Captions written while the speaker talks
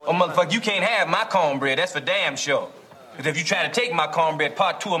Oh, motherfucker, you can't have my cornbread. That's for damn sure. Because if you try to take my cornbread,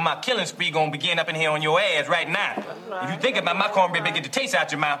 part 2 of my killing spree gonna begin up in here on your ass right now. If you think about my cornbread, get the taste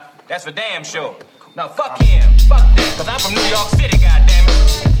out your mouth. That's for damn sure. Now, fuck him. Fuck that. Because I'm from New York City,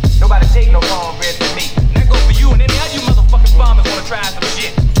 goddammit. Nobody take no cornbread from me. That goes for you and any other you motherfucking farmers wanna try some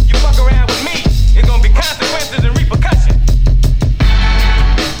shit. You fuck around with me, it's gonna be consequences and repercussions.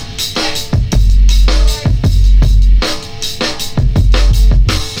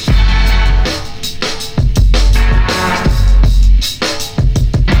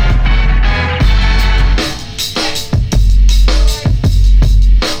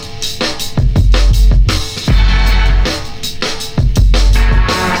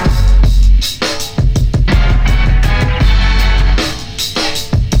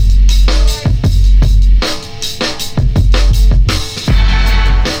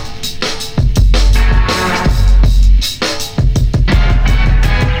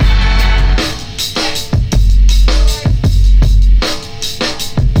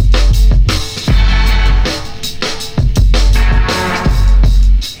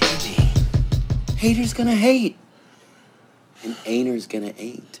 Haters gonna hate. And ain'ters gonna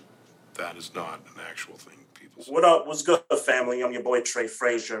ain't. That is not an actual thing, people. What up? What's good, family? I'm your boy, Trey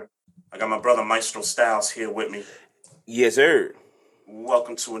Frazier. I got my brother, Maestro Styles, here with me. Yes, sir.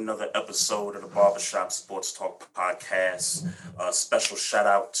 Welcome to another episode of the Barbershop Sports Talk Podcast. Special shout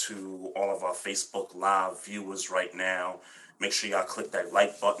out to all of our Facebook Live viewers right now. Make sure y'all click that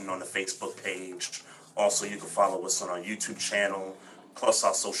like button on the Facebook page. Also, you can follow us on our YouTube channel, plus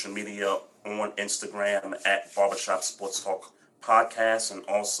our social media on Instagram at Barbershop Sports Talk Podcast, and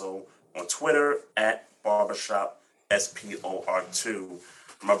also on Twitter at Barbershop SPOR2.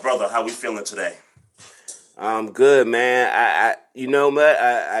 My brother, how we feeling today? I'm good, man. I you know what?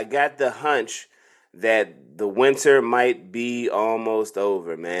 I got the hunch that the winter might be almost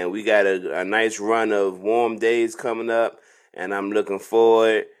over, man. We got a nice run of warm days coming up, and I'm looking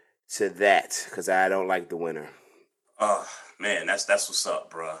forward to that because I don't like the winter. Man, that's what's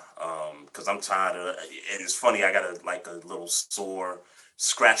up, bruh. Because I'm tired of, and it's funny, I got a little sore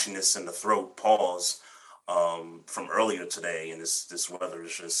scratchiness in the throat, pause, from earlier today, and this weather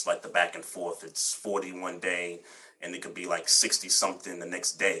is just like the back and forth. It's 40 one day, and it could be like 60 something the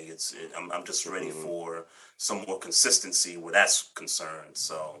next day. I'm just ready for some more consistency where that's concerned.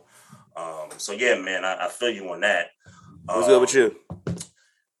 So yeah, man, I feel you on that. What's good with you?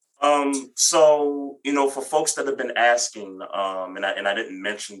 So, for folks that have been asking, and I didn't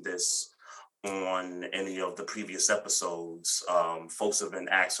mention this on any of the previous episodes, folks have been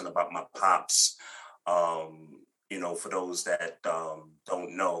asking about my pops. For those that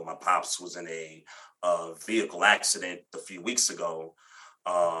don't know, my pops was in a vehicle accident a few weeks ago,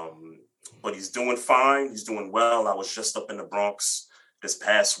 but he's doing fine. He's doing well. I was just up in the Bronx this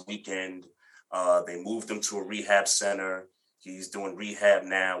past weekend. They moved him to a rehab center. He's doing rehab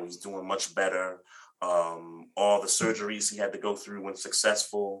now. He's doing much better. All the surgeries he had to go through went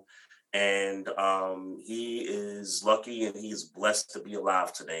successful. And he is lucky and he is blessed to be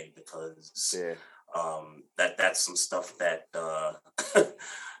alive today because that's some stuff that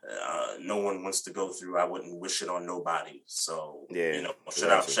no one wants to go through. I wouldn't wish it on nobody. So,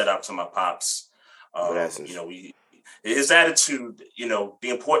 shout out to my pops. His attitude, the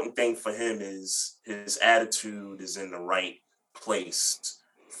important thing for him is his attitude is in the right place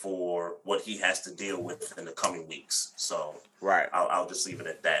for what he has to deal with in the coming weeks. So I'll just leave it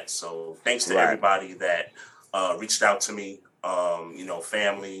at that. So thanks to everybody that reached out to me,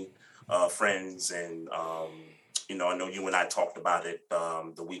 family, friends, and I know you and I talked about it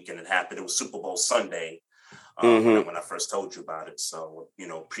the weekend it happened. It was Super Bowl Sunday when I first told you about it. So,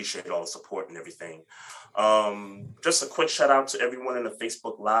 appreciate all the support and everything. Just a quick shout out to everyone in the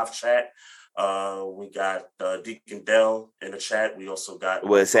Facebook live chat. We got Deacon Dell in the chat. We also got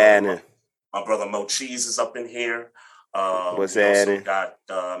what's happening. My brother Mo Cheese is up in here. What's we happening? Also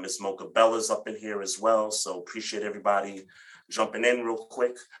got Miss Mocha Bella's up in here as well. So appreciate everybody jumping in real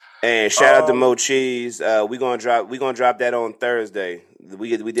quick. And shout out to Mo Cheese. We gonna drop that on Thursday.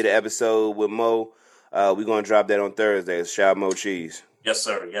 We did an episode with Mo. We're gonna drop that on Thursday. Shout out Mo Cheese. Yes,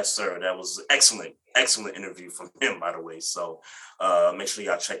 sir. That was excellent interview from him, by the way. So make sure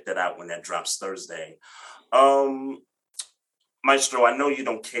y'all check that out when that drops Thursday. Maestro, I know you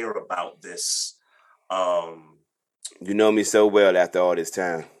don't care about this. You know me so well after all this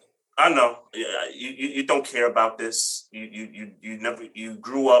time. I know. You don't care about this. You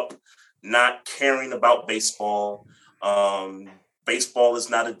grew up not caring about baseball. Baseball is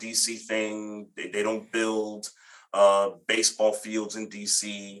not a DC thing. They don't build baseball fields in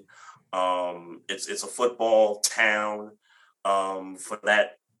DC. It's a football town. For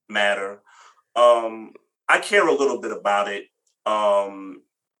that matter. I care a little bit about it.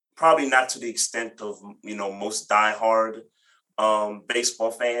 Probably not to the extent of, most diehard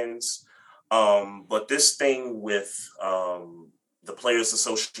baseball fans. But this thing with the Players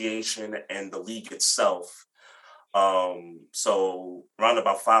Association and the league itself. So around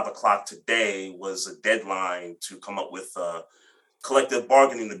about 5:00 today was a deadline to come up with a collective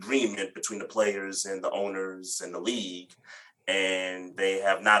bargaining agreement between the players and the owners and the league. And they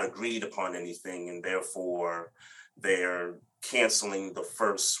have not agreed upon anything, and therefore they're canceling the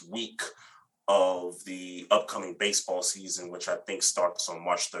first week of the upcoming baseball season, which I think starts on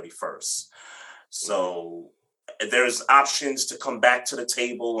March 31st. So there's options to come back to the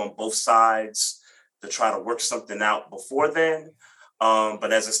table on both sides to try to work something out before then.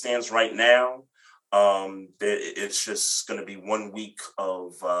 But as it stands right now, it's just going to be 1 week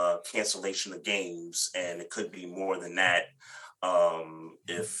of cancellation of games, and it could be more than that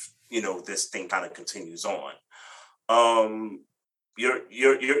if this thing kind of continues on.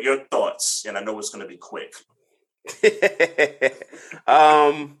 Your thoughts, and I know it's going to be quick.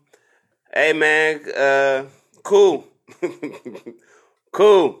 Hey man, cool,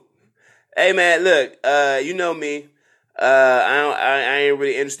 cool. Hey man, look, you know me. I ain't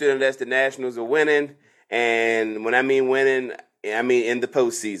really interested unless the Nationals are winning, and when I mean winning, I mean in the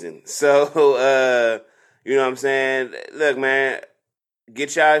postseason. So, you know what I'm saying? Look, man,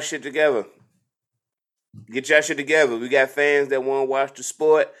 get y'all shit together. Get y'all shit together. We got fans that want to watch the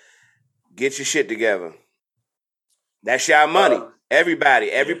sport. Get your shit together. That's y'all money. Everybody,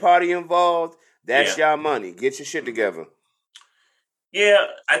 every party involved, that's y'all money. Get your shit together. Yeah,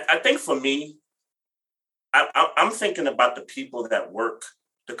 I think for me, I'm thinking about the people that work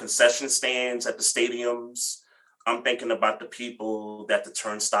the concession stands at the stadiums. I'm thinking about the people that the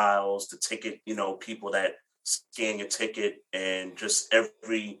turnstiles, the ticket, people that scan your ticket, and just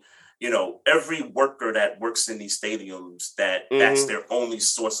every worker that works in these stadiums that's their only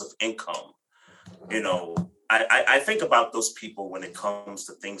source of income. I think about those people when it comes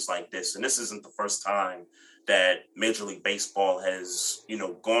to things like this. And this isn't the first time that Major League Baseball has,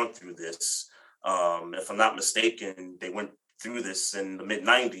 gone through this. If I'm not mistaken, they went through this in the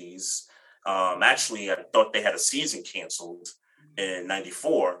mid-90s. Actually, I thought they had a season canceled in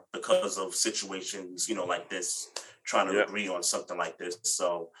 94 because of situations, like this, trying to agree on something like this.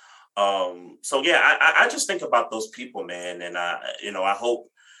 So I just think about those people, man. And I hope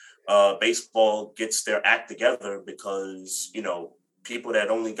baseball gets their act together, because, people that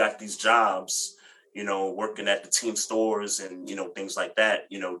only got these jobs, working at the team stores and, things like that,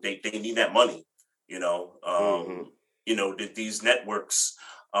 they need that money, these networks,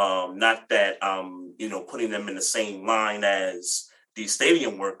 not that, putting them in the same line as these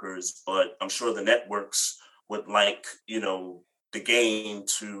stadium workers, but I'm sure the networks would like, the game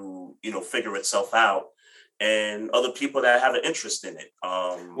to, figure itself out, and other people that have an interest in it.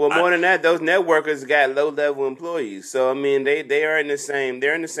 More than that, those networkers got low-level employees. So I mean, they are in the same.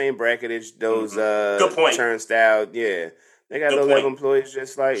 They're in the same bracket as those Good point. turnstile. Yeah, they got low-level employees,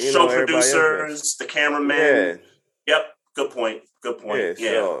 just like show producers, the cameramen. Yeah. Yep. Good point.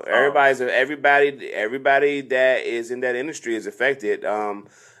 Yeah. So everybody that is in that industry is affected.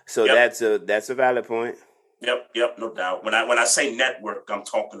 So that's a valid point. Yep, no doubt. When I say network, I'm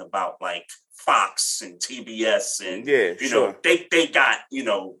talking about like Fox and TBS, and they got,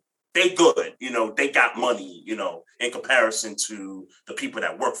 they good, they got money, in comparison to the people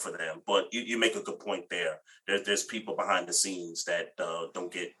that work for them. But you make a good point there. There's people behind the scenes that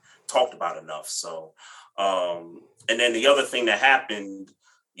don't get talked about enough. So, and then the other thing that happened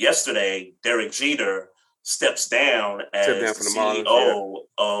yesterday, Derek Jeter steps down as the CEO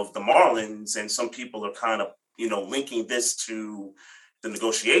of the Marlins, and some people are kind of, linking this to the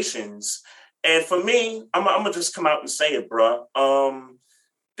negotiations. And for me, I'm gonna just come out and say it, bro.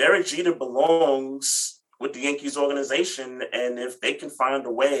 Derek Jeter belongs with the Yankees organization, and if they can find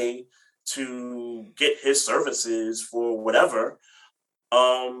a way to get his services for whatever,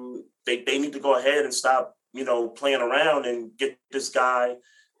 they need to go ahead and stop, playing around and get this guy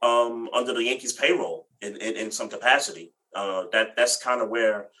under the Yankees payroll in some capacity. That's kind of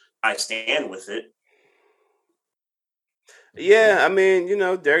where I stand with it. Yeah, I mean,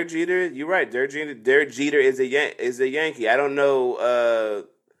 Derek Jeter. You're right. Derek Jeter is a Yankee. I don't know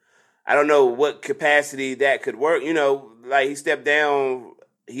what capacity that could work. Like he stepped down.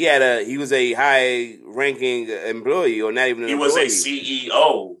 He was a high ranking employee, or not even an employee. He was a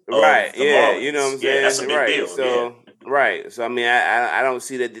CEO. Right. Yeah. Marlins. You know what I'm saying? That's a big deal. So right. So I mean, I don't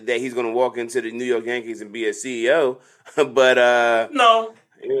see that he's going to walk into the New York Yankees and be a CEO. But no.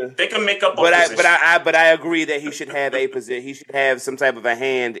 Yeah. They can make up a But position. I agree that he should have a position. He should have some type of a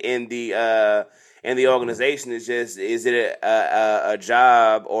hand in the organization. It's just, is it a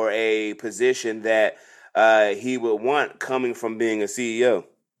job or a position that he would want coming from being a CEO?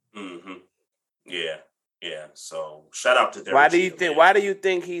 Mm-hmm. Yeah. Yeah. So shout out to Derek Why do you Jeter, think? man. Why do you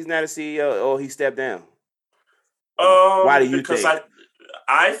think he's not a CEO or he stepped down? Why do you Because think?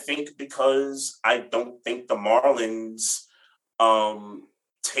 I think because I don't think the Marlins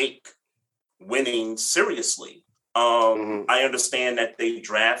take winning seriously. Mm-hmm. I understand that they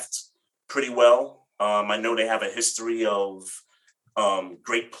draft pretty well. I know they have a history of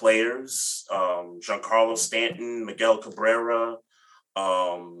great players, Giancarlo Stanton, Miguel Cabrera.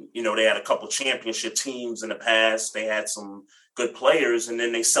 They had a couple championship teams in the past. They had some good players, and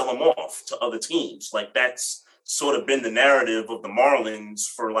then they sell them off to other teams. Like, that's sort of been the narrative of the Marlins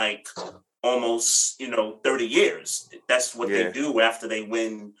for like almost 30 years. That's what they do after they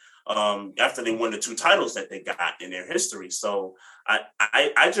win. After they won the 2 titles that they got in their history. So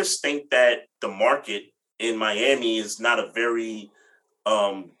I just think that the market in Miami is not a very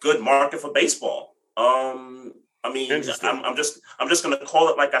good market for baseball. I'm just going to call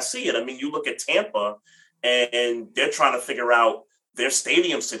it like I see it. I mean, you look at Tampa, and they're trying to figure out their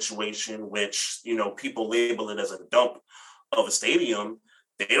stadium situation, which people label it as a dump of a stadium.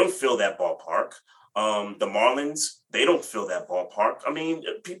 They don't fill that ballpark. The Marlins, they don't fill that ballpark. I mean,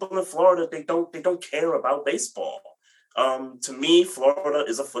 people in Florida, they don't care about baseball. To me, Florida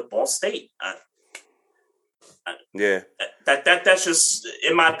is a football state. That's just,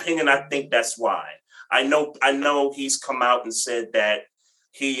 in my opinion, I think that's why. I know he's come out and said that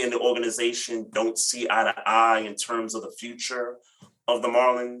he and the organization don't see eye to eye in terms of the future of the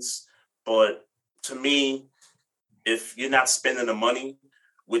Marlins. But to me, if you're not spending the money,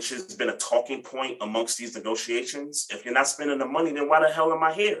 which has been a talking point amongst these negotiations, if you're not spending the money, then why the hell am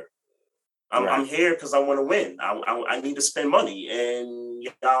I here? I'm here because I want to win. I need to spend money, and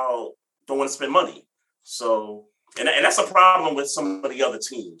y'all don't want to spend money. So, and that's a problem with some of the other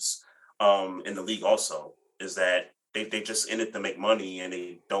teams in the league also, is that they just in it to make money, and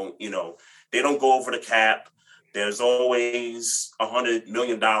they don't go over the cap. There's always $100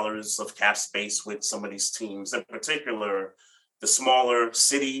 million of cap space with some of these teams, in particular the smaller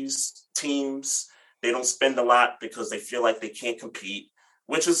cities teams. They don't spend a lot because they feel like they can't compete,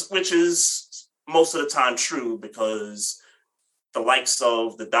 which is most of the time true, because the likes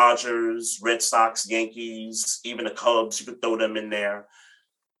of the Dodgers, Red Sox, Yankees, even the Cubs, you could throw them in there.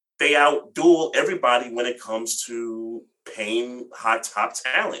 They outduel everybody when it comes to paying high top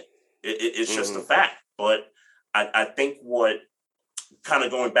talent. It's just a fact. But I think what, kind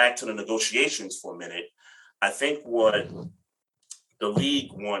of going back to the negotiations for a minute, I think what the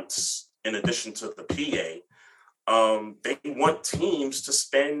league wants, in addition to the PA, they want teams to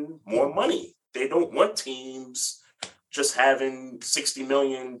spend more money. They don't want teams just having 60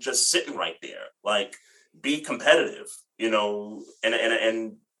 million just sitting right there. Like, be competitive,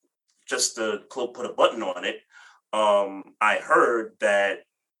 and just to put a button on it. I heard that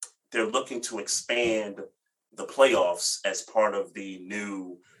they're looking to expand the playoffs as part of the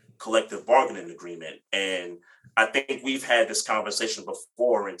new collective bargaining agreement. And I think we've had this conversation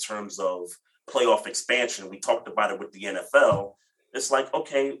before in terms of playoff expansion. We talked about it with the NFL. It's like,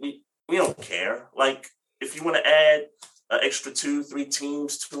 okay, we don't care. Like, if you want to add an extra 2-3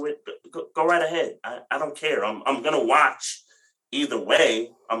 teams to it, go right ahead. I don't care. I'm going to watch either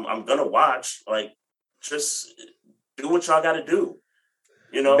way. I'm going to watch. Like, just do what y'all got to do.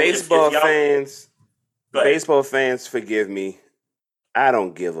 Baseball fans, forgive me. I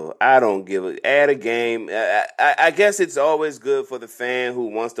don't give a. Add a game. I guess it's always good for the fan who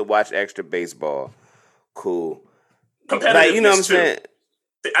wants to watch extra baseball. Cool. Competitive, what I'm saying?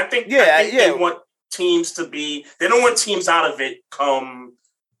 I think they want teams to be. They don't want teams out of it come,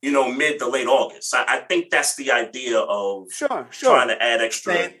 mid to late August. I think that's the idea of trying to add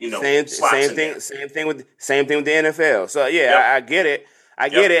extra. Same thing with the NFL. So I get it. I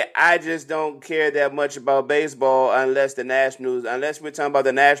get it. I just don't care that much about baseball unless we're talking about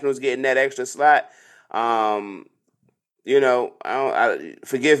the Nationals getting that extra slot.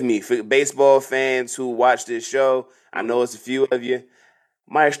 Forgive me, for baseball fans who watch this show. I know it's a few of you.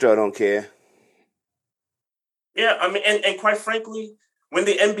 Maestro don't care. Yeah, I mean, and quite frankly, when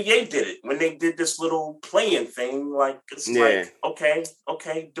the NBA did it, when they did this little playing thing, like, it's like, okay,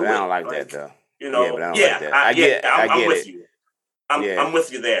 do it. I don't like that though. But I don't like that. I'm with you. I'm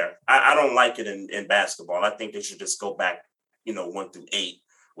with you there. I don't like it in basketball. I think they should just go back, 1 through 8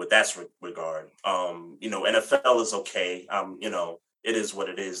 with that regard. NFL is okay. It is what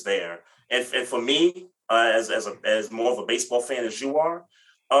it is there. And for me, as more of a baseball fan as you are,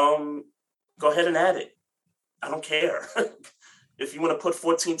 go ahead and add it. I don't care. If you want to put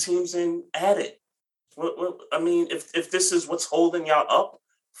 14 teams in, add it. I mean, if this is what's holding y'all up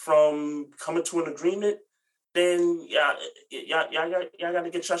from coming to an agreement, then y'all got to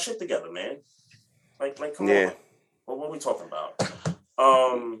get y'all shit together, man. Like, come on. What are we talking about?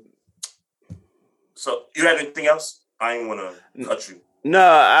 So you had anything else? I ain't want to cut you. No,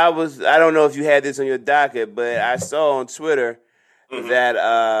 I don't know if you had this on your docket, but I saw on Twitter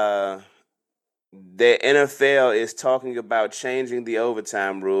that the NFL is talking about changing the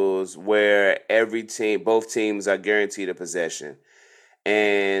overtime rules where both teams are guaranteed a possession.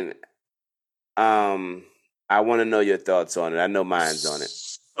 And I want to know your thoughts on it. I know mine's on it.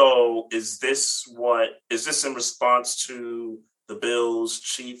 So is this in response to the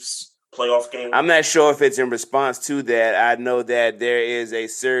Bills-Chiefs playoff game? I'm not sure if it's in response to that. I know that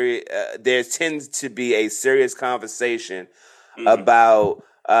there tends to be a serious conversation about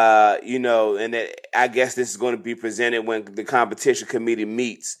and that I guess this is going to be presented when the competition committee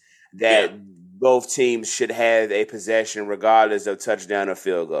meets, that both teams should have a possession regardless of touchdown or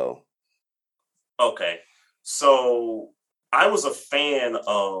field goal. Okay. So I was a fan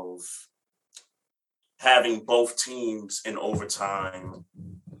of having both teams in overtime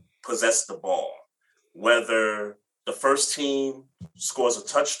possess the ball, whether the first team scores a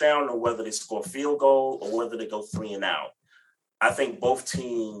touchdown or whether they score a field goal or whether they go 3 and out. I think both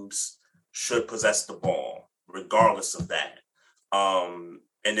teams should possess the ball, regardless of that.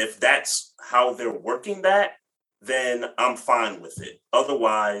 And if that's how they're working that, then I'm fine with it.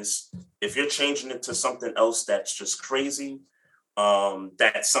 Otherwise, if you're changing it to something else that's just crazy,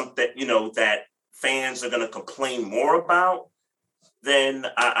 that's something, that fans are going to complain more about, then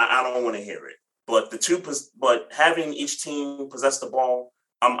I don't want to hear it. But having each team possess the ball,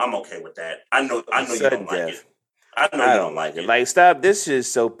 I'm okay with that. I know you don't like it. I don't like it. Like, stop. This shit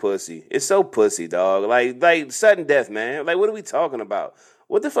is so pussy. It's so pussy, dog. Like sudden death, man. Like, what are we talking about?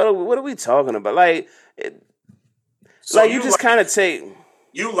 What the fuck? What are we talking about? Like, you just kind of take.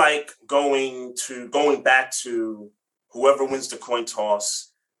 You like going back to whoever wins the coin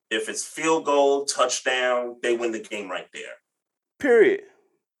toss. If it's field goal, touchdown, they win the game right there. Period.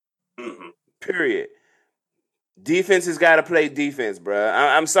 Mm-hmm. Period. Defense has got to play defense, bro.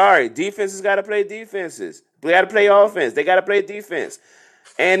 I'm sorry. Defense has got to play defenses. They got to play offense. They got to play defense.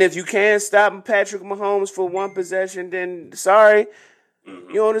 And if you can't stop Patrick Mahomes for one possession, then sorry,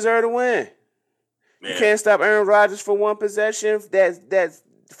 you don't deserve to win. Man. You can't stop Aaron Rodgers for one possession. That's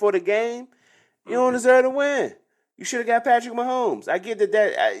for the game. You don't deserve to win. You should have got Patrick Mahomes. I get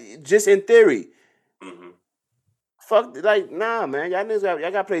that just in theory. Fuck, nah, man. Y'all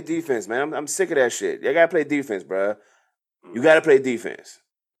got to play defense, man. I'm sick of that shit. Y'all got to play defense, bro. You got to play defense.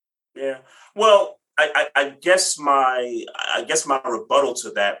 Yeah. Well, I guess my rebuttal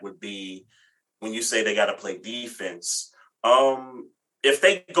to that would be when you say they got to play defense. If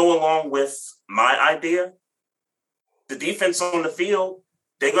they go along with my idea, the defense on the field,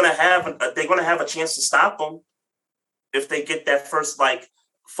 they're gonna have a chance to stop them if they get that first. Like,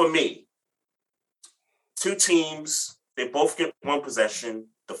 for me, 2 teams, they both get one possession.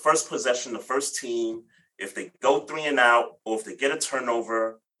 The first possession, the first team, if they go 3 and out or if they get a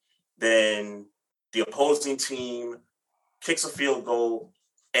turnover, then the opposing team kicks a field goal,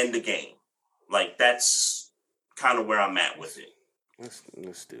 end the game. Like, that's kind of where I'm at with it. That's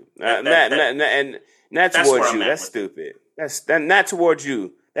stupid. And not towards you. That's stupid. That's not towards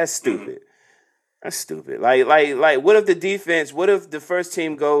you. That's stupid. That's stupid. Like, what if the first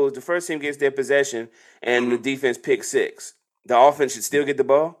team gets their possession and the defense picks 6? The offense should still get the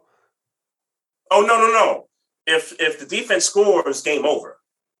ball? Oh, no. If the defense scores, game over.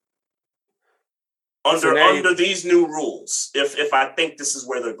 Under these new rules, if I think this is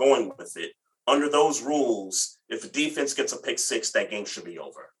where they're going with it, under those rules, if the defense gets a pick 6, that game should be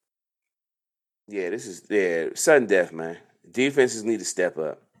over. Yeah, sudden death, man. Defenses need to step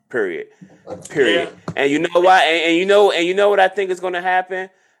up. Period. Yeah. And you know why? And you know what I think is going to happen,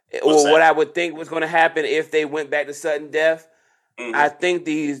 what I would think was going to happen if they went back to sudden death. I think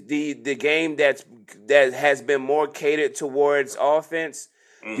the game that has been more catered towards offense.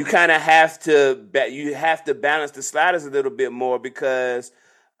 You kind of have to balance the sliders a little bit more, because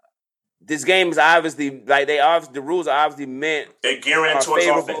this game is obviously the rules are obviously meant they're gearing towards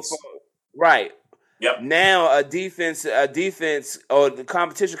offense. Right. Yep. Now a defense or the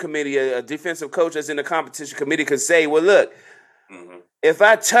competition committee, a defensive coach that's in the competition committee could say, well, look, if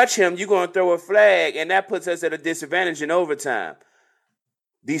I touch him, you're going to throw a flag, and that puts us at a disadvantage in overtime.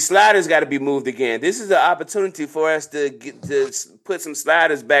 These sliders got to be moved again. This is an opportunity for us to put some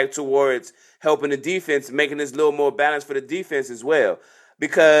sliders back towards helping the defense, making this a little more balanced for the defense as well.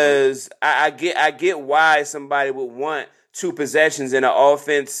 because I get why somebody would want two possessions in an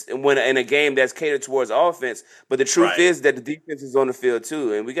offense when in a game that's catered towards offense. But the truth is that the defense is on the field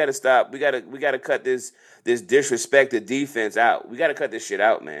too, and we got to stop. We got to cut this disrespected defense out. We got to cut this shit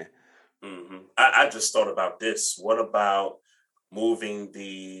out, man. Mm-hmm. I just thought about this. What about moving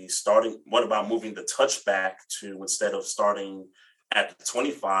the touchback to, instead of starting at the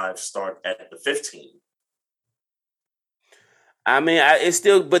 25, start at the 15? I mean, it's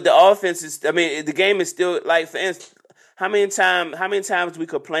still, but the offense is. I mean, the game is still like, for instance, how many times we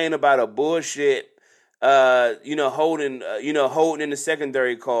complain about a bullshit, holding in the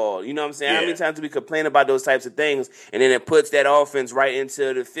secondary call. You know what I'm saying? Yeah. How many times do we complain about those types of things, and then it puts that offense right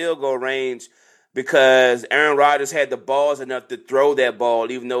into the field goal range because Aaron Rodgers had the balls enough to throw that ball,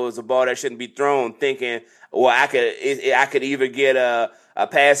 even though it was a ball that shouldn't be thrown, thinking, well, I could either get a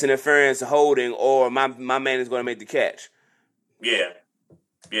pass interference holding, or my man is going to make the catch. Yeah.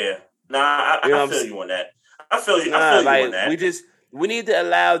 Nah, I feel you on that. I feel you on that. We need to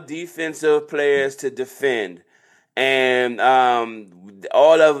allow defensive players to defend, and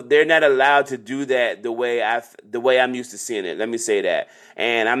they're not allowed to do that the way I'm used to seeing it. Let me say that,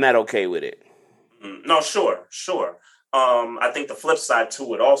 and I'm not okay with it. No, sure. I think the flip side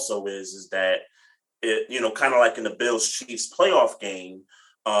to it also is that it, kind of like in the Bills-Chiefs playoff game,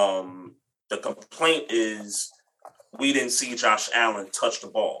 the complaint is we didn't see Josh Allen touch the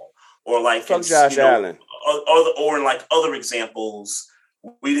ball, or like Josh Allen. Or in like other examples,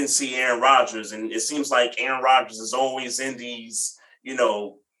 we didn't see Aaron Rodgers, and it seems like Aaron Rodgers is always in these,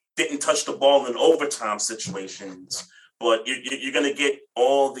 didn't touch the ball in overtime situations. But you're gonna get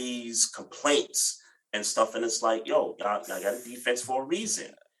all these complaints and stuff, and it's like, yo, y'all got a defense for a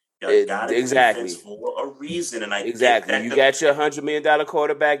reason. Y'all got a defense for a reason, and you got your $100 million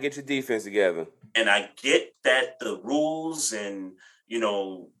quarterback. Get your defense together. And I get that the rules and,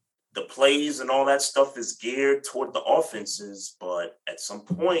 the plays and all that stuff is geared toward the offenses, but at some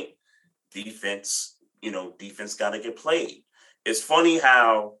point, defense got to get played. It's funny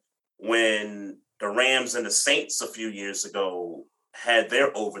how when the Rams and the Saints a few years ago had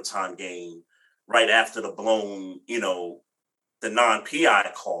their overtime game right after the blown, the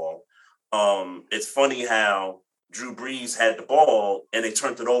non-PI call, it's funny how Drew Brees had the ball and they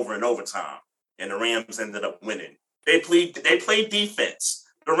turned it over in overtime. And the Rams ended up winning. They played defense.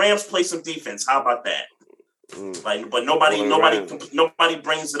 The Rams play some defense. How about that? But nobody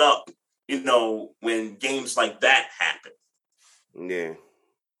brings it up, when games like that happen. Yeah.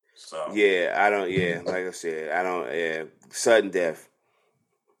 So I don't. Yeah, like I said, I don't. Yeah, sudden death.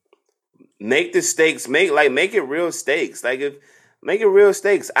 Make the stakes. Make it real stakes. Make it real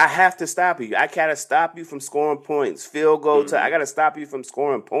stakes. I have to stop you. I gotta stop you from scoring points. Field goal to. I gotta stop you from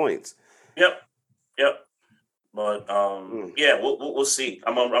scoring points. Yep. But we'll see.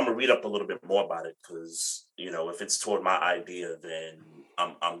 I'm gonna read up a little bit more about it because if it's toward my idea, then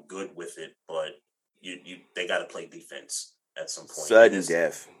I'm good with it. But they got to play defense at some point. Sudden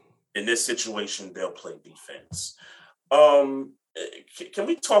death. In this situation, they'll play defense. Can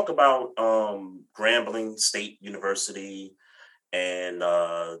we talk about Grambling State University and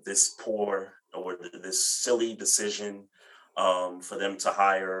this silly decision for them to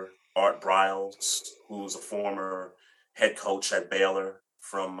hire Art Briles, who's a former head coach at Baylor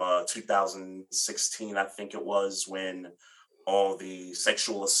from 2016, I think it was, when all the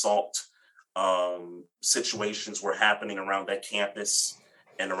sexual assault situations were happening around that campus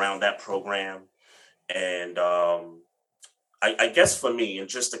and around that program. And I guess for me, and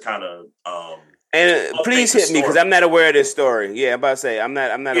just to kind of and please hit me because I'm not aware of this story. Yeah, I'm about to say I'm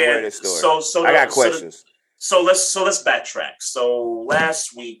not aware of this story. So I got questions. So let's backtrack. So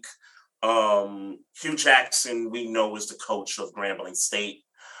last week, Hugh Jackson, we know, is the coach of Grambling State.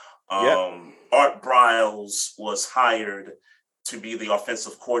 Art Briles was hired to be the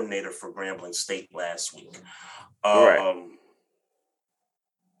offensive coordinator for Grambling State last week.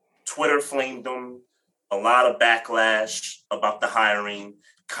 Twitter flamed him. A lot of backlash about the hiring,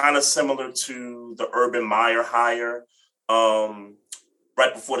 kind of similar to the Urban Meyer hire.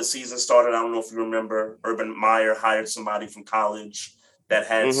 Right before the season started, I don't know if you remember, Urban Meyer hired somebody from college that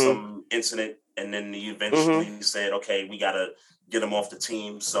had some incident, and then he eventually said, "Okay, we got to get him off the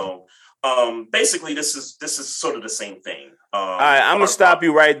team." So basically, this is sort of the same thing. All right, I'm gonna stop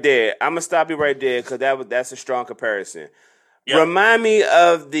you right there. Because that's a strong comparison. Yep. Remind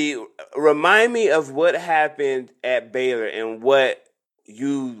me of what happened at Baylor and what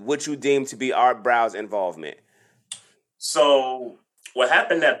you deem to be Art Briles' involvement. So what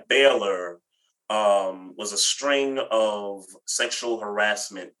happened at Baylor was a string of sexual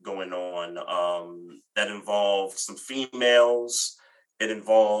harassment going on that involved some females It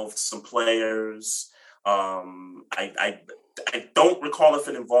involved some players. I don't recall if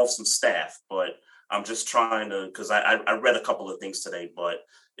it involved some staff, but I'm just trying to, because I read a couple of things today, but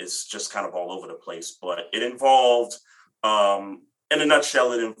it's just kind of all over the place. But it involved, in a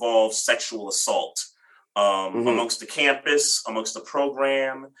nutshell, it involved sexual assault amongst the campus, amongst the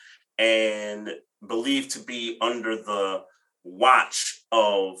program, and believed to be under the watch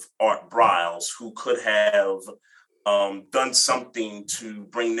of Art Briles, who could have done something to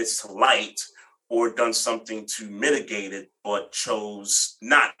bring this to light or done something to mitigate it, but chose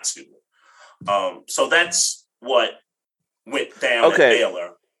not to. So that's what went down at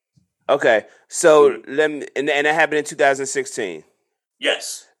Baylor. Okay, so let me, and that happened in 2016.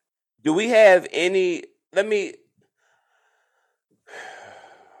 Yes. Do we have any? Let me.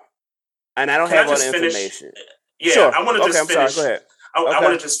 And I don't have all the information. Yeah, sure. I want to just finish. Sorry, go ahead. I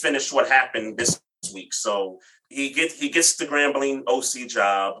want to just finish what happened this week. So he gets the Grambling OC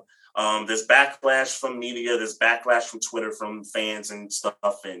job. There's backlash from media. There's backlash from Twitter from fans and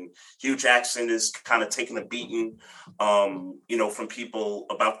stuff. And Hugh Jackson is kind of taking a beating, from people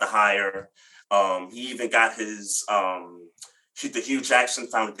about the hire. He even got the Hugh Jackson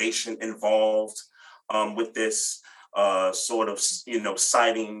Foundation involved with this, sort of,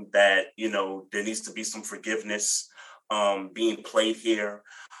 citing that, there needs to be some forgiveness being played here.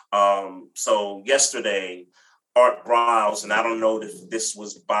 So yesterday, Art Briles, and I don't know if this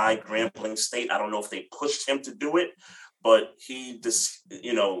was by Grambling State. I don't know if they pushed him to do it, but the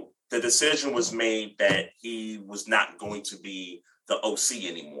decision was made that he was not going to be the OC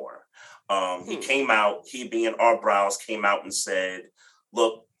anymore. He came out, he being Art Briles, came out and said,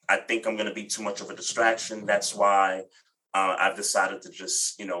 look, I think I'm going to be too much of a distraction. That's why I've decided to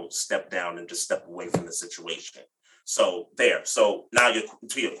just, step down and just step away from the situation. So there. So now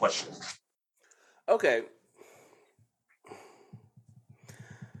to your question. Okay.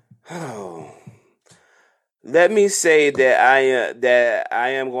 Oh. Let me say that I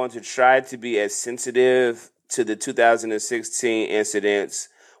am going to try to be as sensitive to the 2016 incidents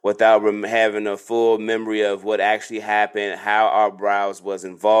without having a full memory of what actually happened, how Art Briles was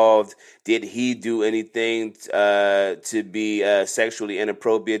involved. Did he do anything to be sexually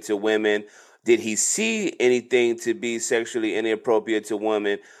inappropriate to women? Did he see anything to be sexually inappropriate to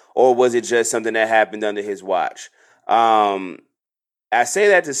women? Or was it just something that happened under his watch? I say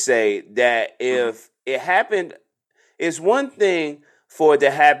that to say that if it happened, it's one thing for it to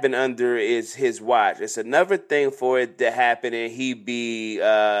happen under his watch. It's another thing for it to happen and he be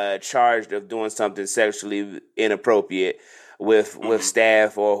charged of doing something sexually inappropriate with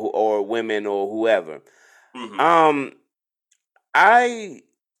staff or women or whoever.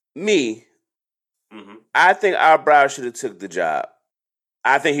 I think Art Briles should have took the job.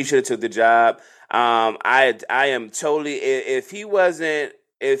 I think he should have took the job. I am totally,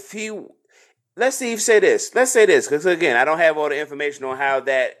 let's say this, because again, I don't have all the information on how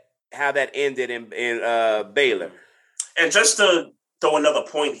that ended in Baylor. And just to throw another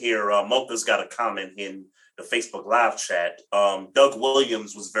point here, Mocha's got a comment in the Facebook live chat. Doug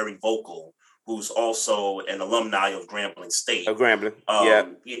Williams was very vocal, who's also an alumni of Grambling State. Of Grambling, yeah.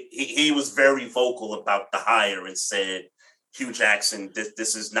 He was very vocal about the hire and said, Hugh Jackson,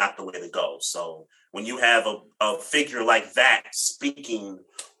 this is not the way to go. So when you have a figure like that speaking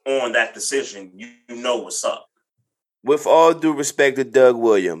on that decision, you know what's up. With all due respect to Doug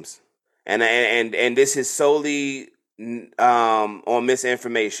Williams, and this is solely on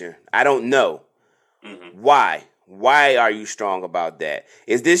misinformation. I don't know why. Why are you strong about that?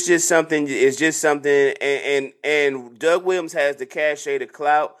 Is this just something? It's just something. And Doug Williams has the cachet, the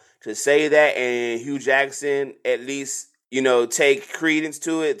clout to say that, and Hugh Jackson at least, take credence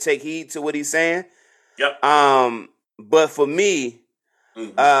to it, take heed to what he's saying. Yep. But for me,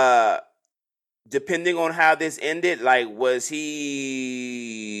 depending on how this ended, like, was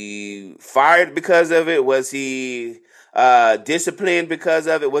he fired because of it? Was he disciplined because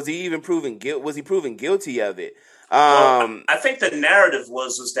of it? Was he even proven guilty of it? Well, I think the narrative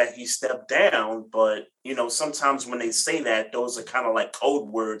was that he stepped down, but sometimes when they say that, those are kind of like code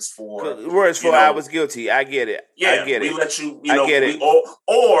words for I was guilty. I get it. Yeah, I get it. Let you, I get it.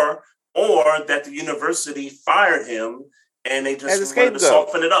 Or that the university fired him and they just wanted to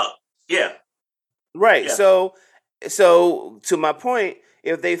soften it up. Yeah. Right. Yeah. So to my point,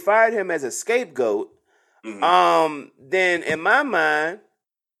 if they fired him as a scapegoat, then in my mind,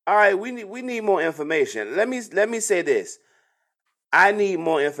 all right, we need more information. Let me say this. I need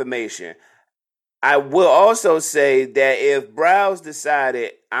more information. I will also say that if Briles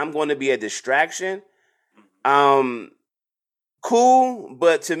decided I'm going to be a distraction, cool.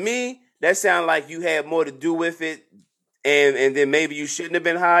 But to me, that sounds like you had more to do with it and then maybe you shouldn't have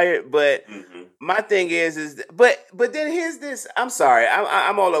been hired. But my thing is but then here's this. I'm sorry,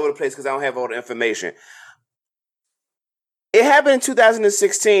 I'm all over the place because I don't have all the information. It happened in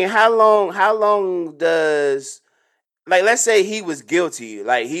 2016. How long does, like, let's say he was guilty,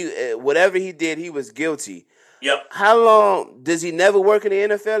 like he whatever he did, he was guilty. Yep. How long does he never work in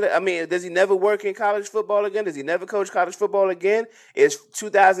the NFL? I mean, does he never work in college football again? Does he never coach college football again? Is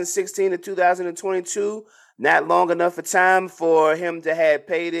 2016 to 2022 not long enough a time for him to have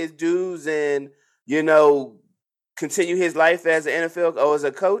paid his dues and, you know, continue his life as an NFL or as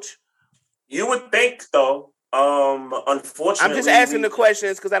a coach? You would think, though. Unfortunately, I'm just asking the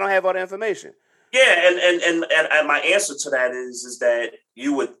questions because I don't have all the information. Yeah, and my answer to that is that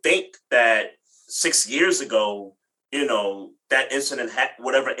you would think that 6 years ago, you know, that incident,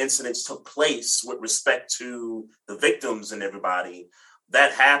 whatever incidents took place with respect to the victims and everybody,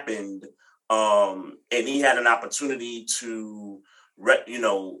 that happened, and he had an opportunity to, you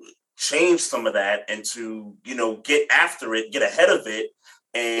know, change some of that and to, you know, get after it, get ahead of it,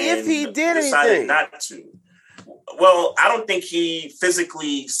 and if he did decided anything. not to. Well, I don't think he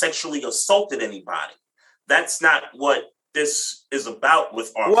physically, sexually assaulted anybody. That's not what this is about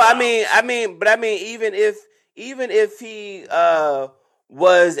with our. Well, I mean, even if he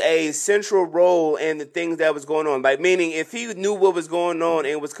was a central role in the things that was going on, like meaning if he knew what was going on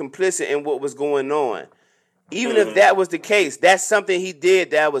and was complicit in what was going on, even if that was the case, that's something he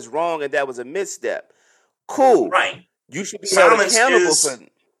did that was wrong and that was a misstep. Cool, right? You should be held accountable for.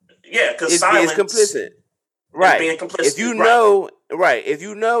 Yeah, because silence is complicit. Right. Being complicit. If you know, right. If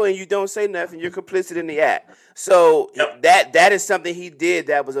you know and you don't say nothing, you're complicit in the act. So that is something he did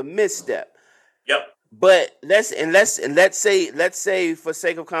that was a misstep. Yep. But let's say for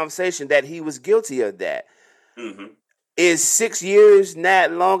sake of conversation that he was guilty of that. Mm-hmm. Is 6 years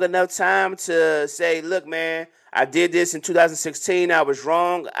not long enough time to say, look, man, I did this in 2016. I was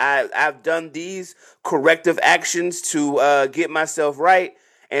wrong. I've done these corrective actions to get myself right.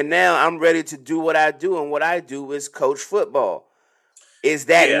 And now I'm ready to do what I do, and what I do is coach football. Is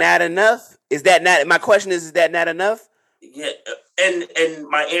that not enough? Is that not? My question is that not enough? Yeah, and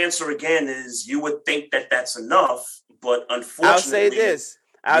my answer again is you would think that that's enough, but unfortunately,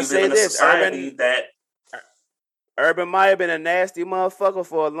 I'll say this. Urban Meyer been a nasty motherfucker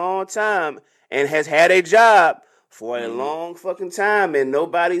for a long time and has had a job for a long fucking time, and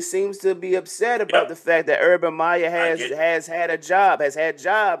nobody seems to be upset about the fact that Urban Meyer has had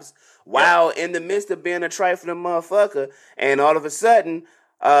jobs while in the midst of being a trifling motherfucker, and all of a sudden,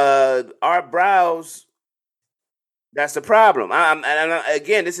 our brows. That's the problem.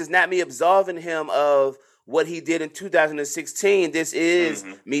 Again, this is not me absolving him of what he did in 2016. This is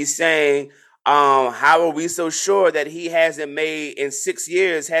me saying, how are we so sure that he hasn't made in 6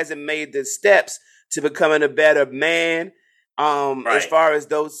 years the steps to becoming a better man, as far as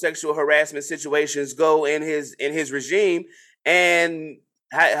those sexual harassment situations go in his regime? And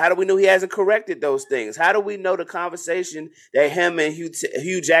how do we know he hasn't corrected those things? How do we know the conversation that him and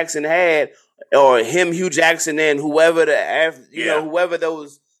Hugh Jackson had, or him, Hugh Jackson, and whoever whoever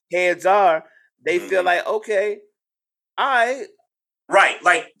those heads are, they feel like, okay, all right. Right,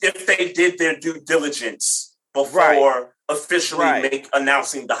 like if they did their due diligence before officially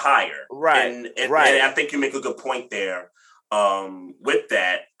announcing the hire. Right. And I think you make a good point there with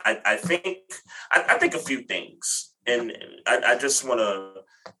that. I think a few things. And I just want to,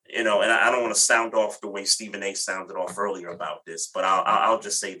 and I don't want to sound off the way Stephen A. sounded off earlier about this, but I'll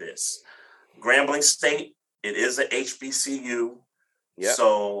just say this. Grambling State, it is a HBCU. Yep.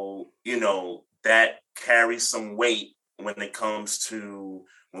 So, that carries some weight when it comes to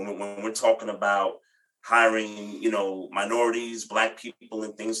when we're talking about hiring, minorities, Black people,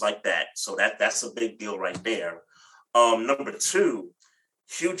 and things like that. So that's a big deal right there. Number two,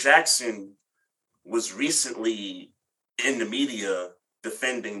 Hugh Jackson was recently in the media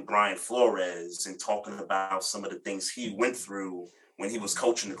defending Brian Flores and talking about some of the things he went through when he was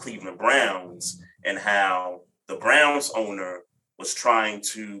coaching the Cleveland Browns, and how the Browns owner was trying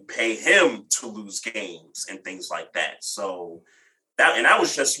to pay him to lose games and things like that. So that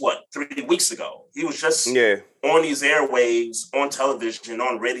was just 3 weeks ago. He was just on these airwaves, on television,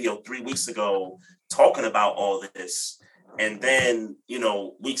 on radio 3 weeks ago, talking about all this. And then,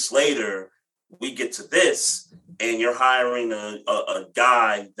 weeks later, we get to this, and you're hiring a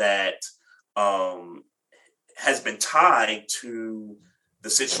guy that has been tied to the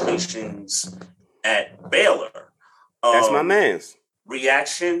situations at Baylor. That's my man's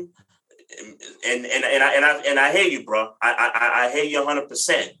reaction, and I hear you, bro. I hear you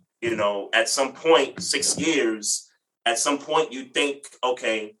 100%. At some point, 6 years. At some point, you think,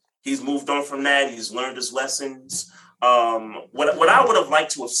 okay, he's moved on from that. He's learned his lessons. What I would have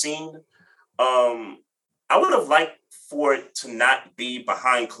liked to have seen, I would have liked for it to not be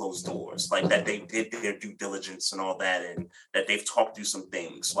behind closed doors, like that they did their due diligence and all that, and that they've talked through some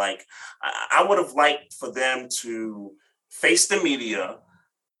things. Like I would have liked for them to face the media,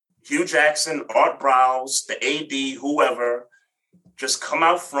 Hugh Jackson, Art Browse, the AD, whoever, just come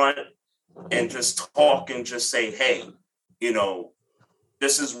out front and just talk and just say, hey,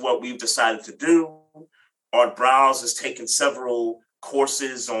 this is what we've decided to do. Art Browse has taken several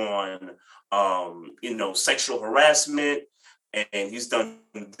courses on, sexual harassment, and he's done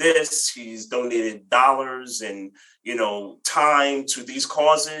this. He's donated dollars and, time to these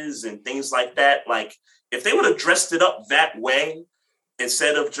causes and things like that. Like, if they would have dressed it up that way,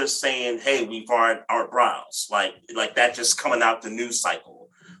 instead of just saying, hey, we've Art Browse, like that just coming out the news cycle.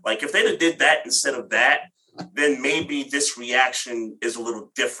 Like, if they'd have did that instead of that, then maybe this reaction is a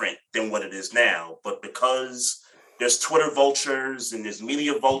little different than what it is now. But because there's Twitter vultures and there's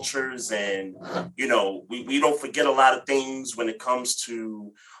media vultures, and, we don't forget a lot of things when it comes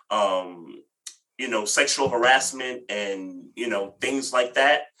to, sexual harassment and, things like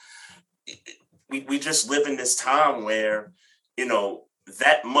that. We just live in this time where,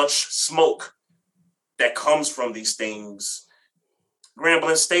 that much smoke that comes from these things.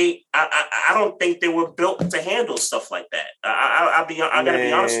 Grambling State, I don't think they were built to handle stuff like that. I gotta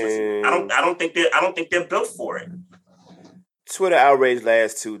be honest with you. I don't think they're built for it. Twitter outrage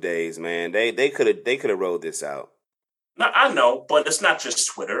last 2 days, man. They could have rolled this out. No, I know, but it's not just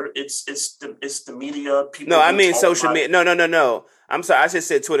Twitter. It's the media. People. No, I mean social media. No. I'm sorry. I just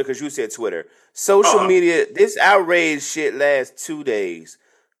said Twitter because you said Twitter. Social media. This outrage shit lasts 2 days.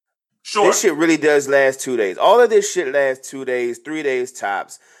 Sure. This shit really does last 2 days. All of this shit lasts 2 days, 3 days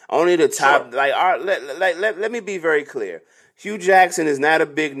tops. Only the top. Sure. Let me be very clear. Hugh Jackson is not a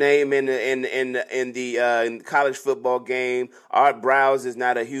big name in the college football game. Art Browse is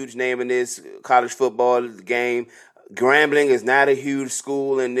not a huge name in this college football game. Grambling is not a huge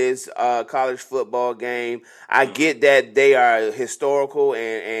school in this college football game. I get that they are historical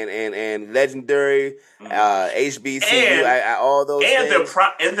and legendary. HBCU, all those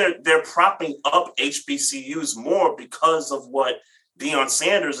things. They're propping up HBCUs more because of what Deion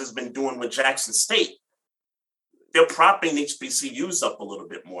Sanders has been doing with Jackson State. They're propping HBCUs up a little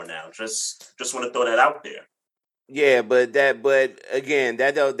bit more now. Just want to throw that out there. Yeah, but again,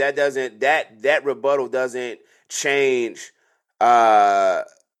 that rebuttal doesn't change my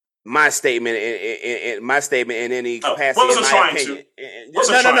statement in any capacity. Wasn't trying to.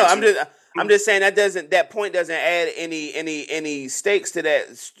 No. I'm just saying that point doesn't add any stakes to that.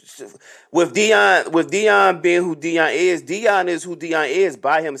 With Deion being who Deion is who Deion is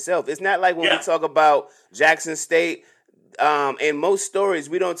by himself. It's not like when we talk about Jackson State. In most stories,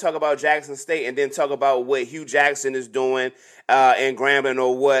 we don't talk about Jackson State and then talk about what Hugh Jackson is doing in Grambling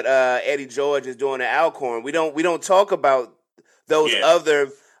or what Eddie George is doing at Alcorn. We don't talk about those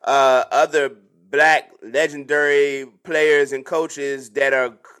other black legendary players and coaches that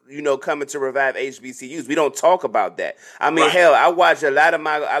are coming to revive HBCUs. We don't talk about that. I mean, hell, I watch a lot of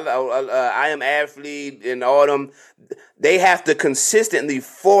I Am Athlete and all them. They have to consistently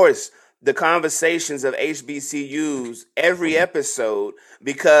force the conversations of HBCUs every episode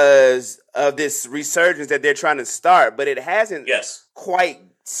because of this resurgence that they're trying to start, but it hasn't quite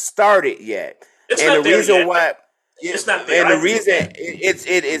started yet. It's and not the there reason yet. why It's not there. And the reason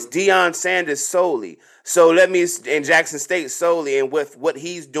it's Deion Sanders solely. So in Jackson State solely, and with what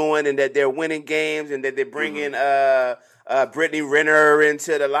he's doing, and that they're winning games, and that they're bringing Brittany Renner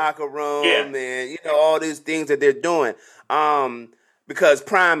into the locker room, and all these things that they're doing. Because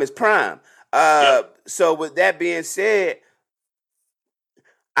prime is prime. So with that being said,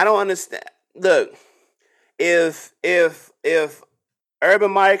 I don't understand. Look, if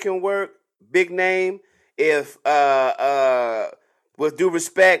Urban Meyer can work, big name. If with due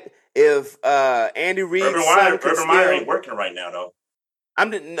respect, if Andy Reid's Urban Meyer ain't working right now though.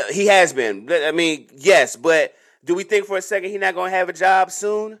 He has been. I mean, yes, but do we think for a second he's not going to have a job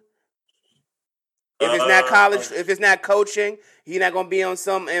soon? If it's not college, if it's not coaching, he's not going to be on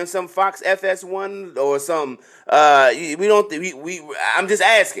some Fox FS1 or some. We don't. I'm just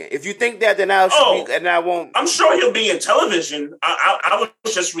asking. If you think that, then I'll speak, and I won't. I'm sure he'll be in television. I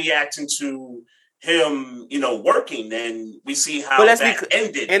was just reacting to him, working, and we see how that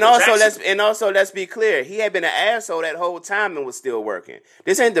ended. And also, let's be clear. He had been an asshole that whole time and was still working.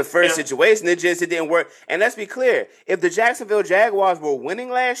 This ain't the first situation. It didn't work. And let's be clear. If the Jacksonville Jaguars were winning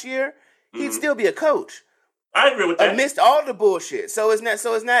last year, he'd still be a coach. I agree with that. Amidst all the bullshit. So it's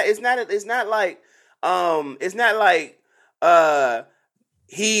not like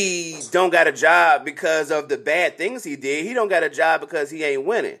he don't got a job because of the bad things he did. He don't got a job because he ain't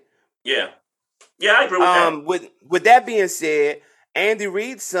winning. Yeah, I agree with that. With that being said, Andy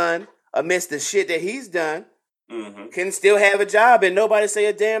Reid's son, amidst the shit that he's done, can still have a job and nobody say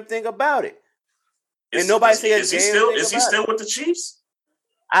a damn thing about it. Is he still with the Chiefs?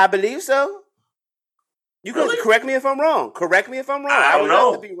 I believe so. You can correct me if I'm wrong. I don't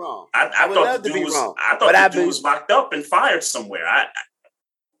know. Love to be wrong. I thought the dude was locked up and fired somewhere.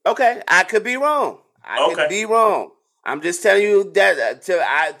 Okay, I could be wrong. I could be wrong. I'm just telling you that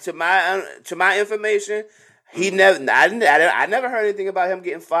to my information, he never. I never heard anything about him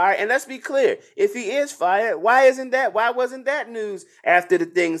getting fired. And let's be clear: if he is fired, why wasn't that news after the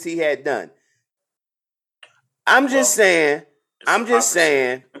things he had done? I'm just saying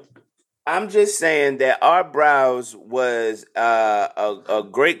that Art Browse was a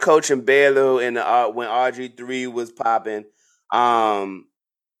great coach in Baylor when RG3 was popping.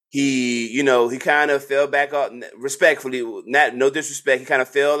 He kind of fell back off, respectfully, no disrespect. He kind of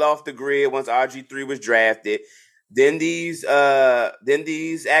fell off the grid once RG3 was drafted. Then these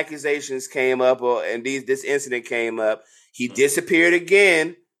accusations came up, this incident came up. He disappeared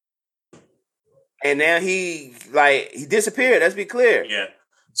again, and now he disappeared. Let's be clear. Yeah,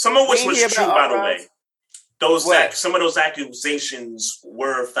 some of which was true, by the way. Some of those accusations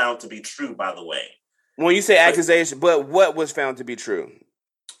were found to be true, by the way. When you say accusation, but what was found to be true?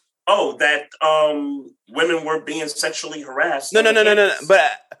 Oh, that women were being sexually harassed. No. But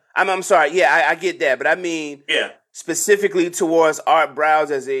I'm sorry. Yeah, I get that, but I mean, specifically towards Art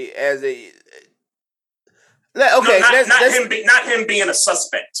Browse as a. Okay, not him being a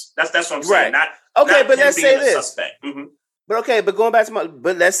suspect. That's what I'm saying. Right. But let's say this. Suspect. Mm-hmm. But going back to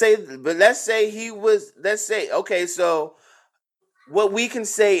let's say he was. Let's say okay. So what we can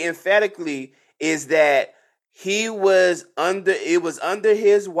say emphatically is that. It was under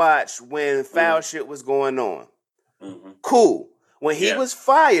his watch when foul shit was going on. Mm-hmm. Cool. When he was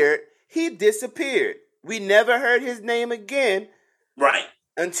fired, he disappeared. We never heard his name again. Right.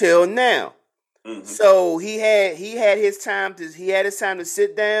 Until now. Mm-hmm. So he had his time to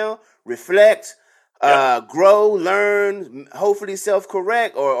sit down, reflect, grow, learn, hopefully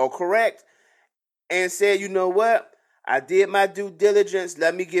self-correct or correct, and said, you know what? I did my due diligence.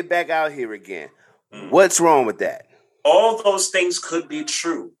 Let me get back out here again. What's wrong with that? All those things could be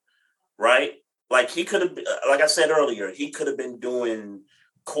true, right? Like he could have, like I said earlier, he could have been doing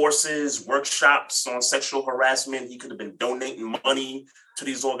courses, workshops on sexual harassment. He could have been donating money to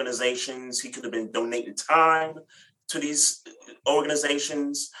these organizations. He could have been donating time to these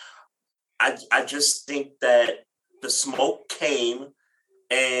organizations. I just think that the smoke came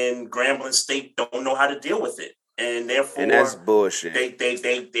and Grambling State don't know how to deal with it. And therefore, that's bullshit.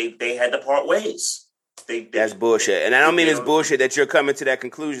 They had to part ways. That's bullshit. And I don't mean it's bullshit that you're coming to that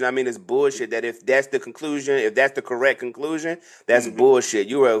conclusion. I mean it's bullshit that if that's the conclusion, if that's the correct conclusion, that's bullshit.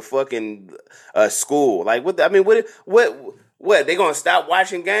 You were a fucking school. Like what? What? They gonna stop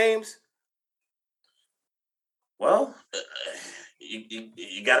watching games? Well,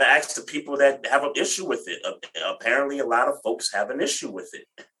 you got to ask the people that have an issue with it. Apparently, a lot of folks have an issue with it.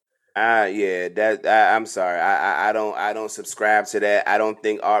 I'm sorry. I don't subscribe to that. I don't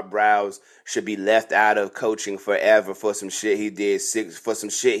think Art Browse should be left out of coaching forever for some shit he did. For some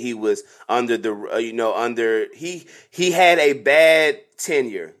shit he was under he had a bad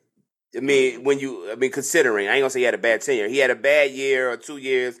tenure. Considering, I ain't gonna say he had a bad tenure. He had a bad year or 2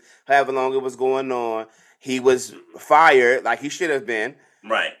 years, however long it was going on. He was fired like he should have been.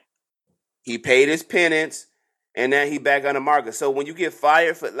 Right. He paid his penance. And now he back on the market. So when you get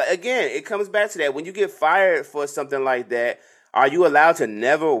fired for, again, it comes back to that. When you get fired for something like that, are you allowed to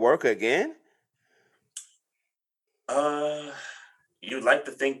never work again? You'd like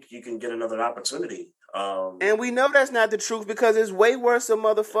to think you can get another opportunity. And we know that's not the truth because there's way worse some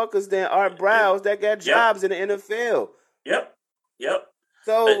motherfuckers than Art Browse that got jobs in the NFL. Yep.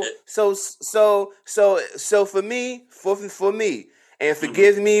 So for me, and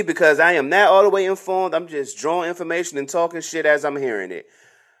forgive me because I am not all the way informed. I'm just drawing information and talking shit as I'm hearing it.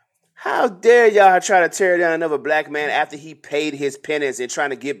 How dare y'all try to tear down another black man after he paid his penance and trying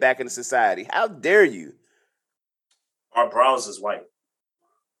to get back into society? How dare you? Our Browse is white.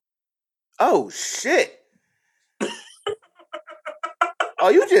 Oh, shit. Oh,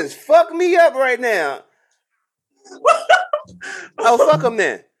 you just fucked me up right now. Oh, fuck him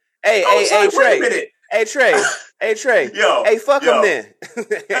then. Hey, Trey. Wait a minute. Hey Trey. Yo. Hey, fuck him then.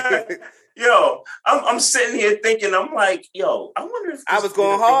 Yo, I'm sitting here thinking, I'm like, yo, I wonder if I was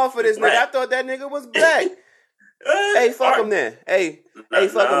going hard for this nigga. I thought that nigga was black. Hey, fuck him then. Hey,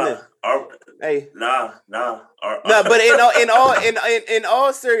 fuck him then. Hey, Nah. no, but in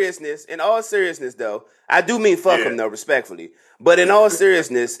all seriousness, though, I do mean fuck him though, respectfully. But in all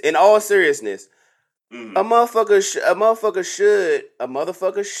seriousness, a motherfucker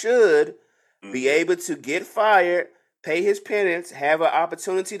should be able to get fired, pay his penance, have an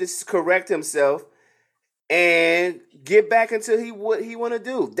opportunity to correct himself, and get back into what he want to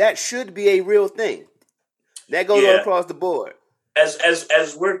do. That should be a real thing. That goes all across the board.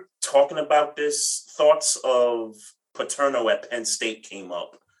 As we're talking about this, thoughts of Paterno at Penn State came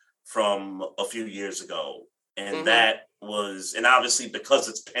up from a few years ago, and that was, and obviously because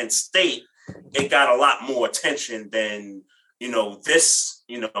it's Penn State, it got a lot more attention than this,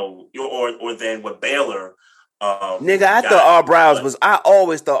 or than what Baylor. Nigga, I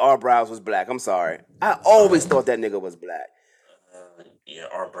always thought R. Browse was black. I'm sorry, I always thought that nigga was black.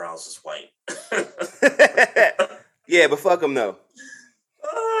 R. Browse is white. Yeah, but fuck him though.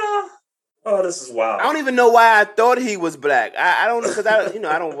 This is wild. I don't even know why I thought he was black. I don't know, because I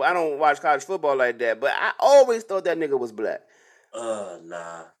don't watch college football like that. But I always thought that nigga was black.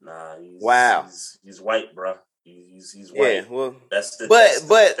 Nah. Wow. He's white, bro. He's white. Yeah, well, that's the.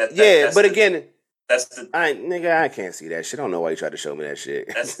 I can't see that shit. I don't know why you tried to show me that shit.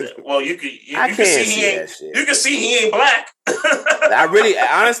 You can see that shit. You can see he ain't black.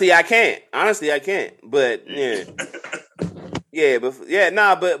 Honestly, I can't. But yeah.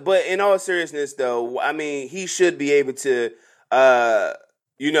 But in all seriousness, though, I mean, he should be able to, have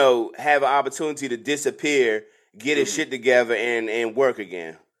an opportunity to disappear, get his shit together, and work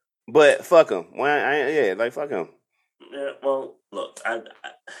again. But fuck him. Fuck him. Yeah. Well, look,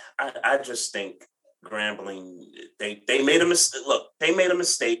 I just think Grambling, they made a mistake. Look, they made a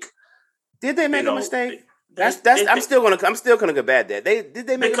mistake. Did they make a mistake? I'm still gonna combat that. Did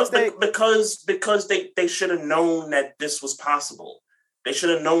they make a mistake? Because they should have known that this was possible.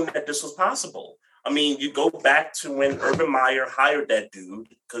 I mean, you go back to when Urban Meyer hired that dude,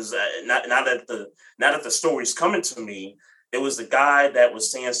 because now that the story's coming to me, it was the guy that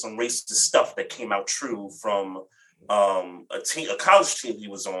was saying some racist stuff that came out true from a college team he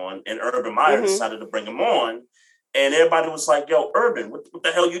was on, and Urban Meyer decided to bring him on, and everybody was like, "Yo, Urban, what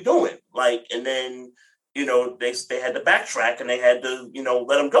the hell you doing?" Like, and then they had to backtrack and they had to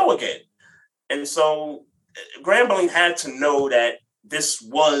let him go again, and so Grambling had to know that this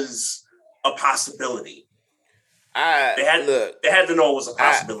was a possibility. They had to know it was a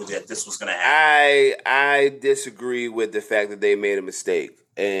possibility that this was going to happen. I disagree with the fact that they made a mistake,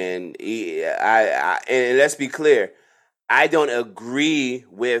 and and let's be clear, I don't agree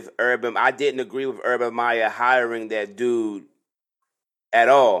with Urban. I didn't agree with Urban Meyer hiring that dude at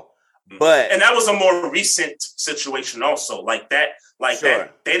all. But and that was a more recent situation, also that they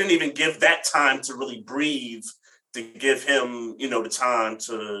didn't even give that time to really breathe, to give him the time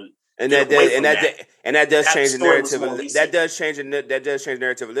to. And that does change the narrative. That does change the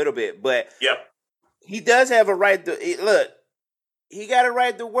narrative a little bit. But he does have a right to look. He got a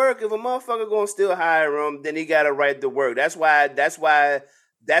right to work. If a motherfucker gonna still hire him, then he got a right to work. That's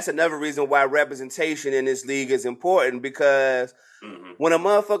another reason why representation in this league is important, because when a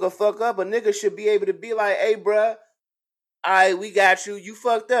motherfucker fuck up, a nigga should be able to be like, "Hey, bruh, we got you. You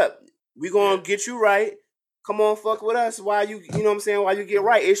fucked up. We gonna get you right. Come on, fuck with us while you know what I'm saying, while you get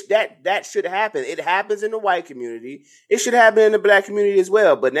right." That should happen. It happens in the white community. It should happen in the black community as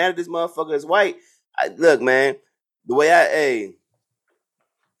well. But now that this motherfucker is white, look, man, the way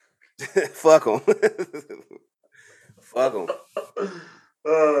fuck him. Fuck him.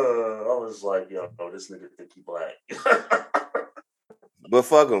 I was like, yo, this nigga think he black. But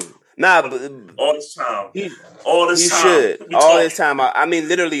fuck him. Nah, but all this time. He should. All this time. I mean,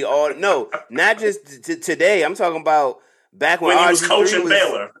 literally not just today. I'm talking about back when he was coaching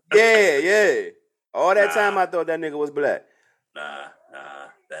Baylor. Yeah. All that time I thought that nigga was black. Nah.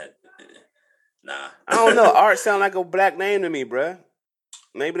 I don't know. Art sound like a black name to me, bruh.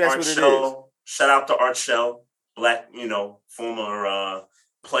 Maybe that's what it is. Shout out to Art Shell, black, former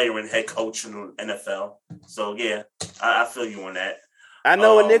player and head coach in the NFL. So yeah, I feel you on that. I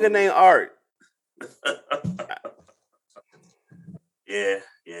know a nigga named Art. Yeah.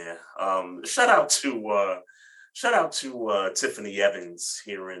 Shout out to Tiffany Evans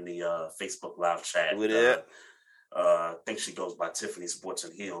here in the Facebook live chat. With it. I think she goes by Tiffany Sports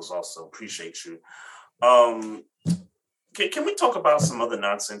and Heels. Also, appreciate you. Can we talk about some other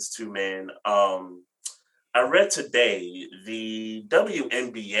nonsense too, man? I read today the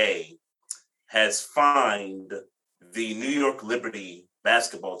WNBA has fined the New York Liberty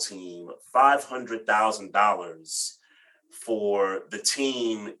basketball team $500,000 for the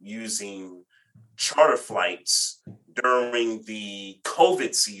team using charter flights during the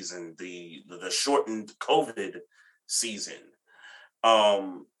COVID season, the shortened COVID season.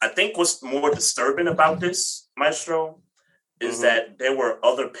 I think what's more disturbing about this, Maestro, is that there were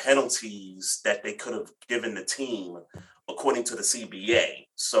other penalties that they could have given the team according to the CBA.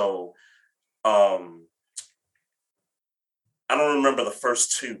 So I don't remember the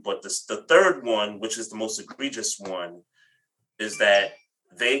first two, but the third one, which is the most egregious one, is that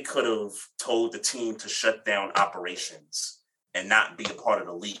they could have told the team to shut down operations and not be a part of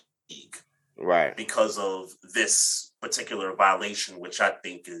the league. Right. Because of this particular violation, which I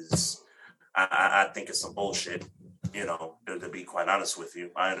think is, I think it's some bullshit, you know, to be quite honest with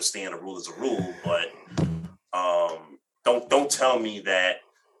you. I understand a rule is a rule, but don't tell me that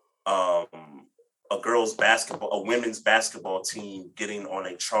a women's basketball team getting on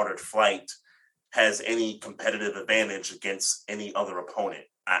a chartered flight has any competitive advantage against any other opponent.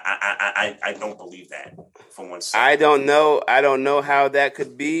 I don't believe that for one second. I don't know how that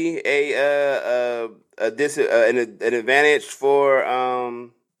could be an advantage for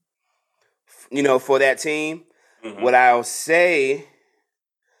for that team. Mm-hmm. What I'll say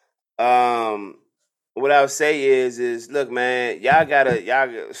is look, man,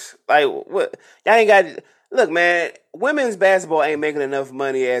 look, man, women's basketball ain't making enough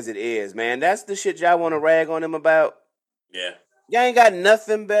money as it is, man. That's the shit y'all want to rag on them about. Yeah. Y'all ain't got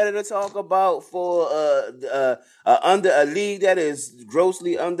nothing better to talk about for under a league that is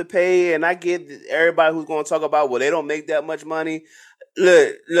grossly underpaid. And I get everybody who's going to talk about, well, they don't make that much money.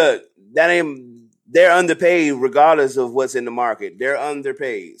 Look, they're underpaid regardless of what's in the market. They're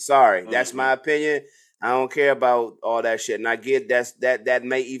underpaid. Sorry, that's my opinion. I don't care about all that shit. And I get that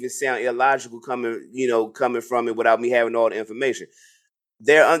may even sound illogical coming from it without me having all the information.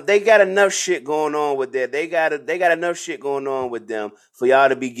 They got enough shit going on with that. They got enough shit going on with them for y'all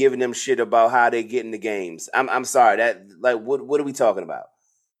to be giving them shit about how they get in the games. I'm sorry. That what are we talking about?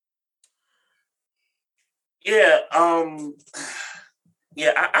 Yeah, I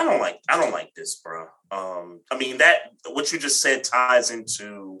don't like this, bro. I mean, that what you just said ties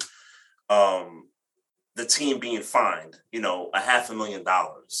into the team being fined,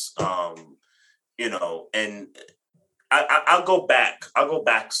 $500,000. And I'll go back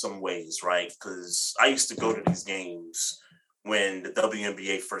some ways, right? Because I used to go to these games when the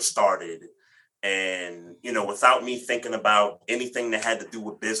WNBA first started. And, without me thinking about anything that had to do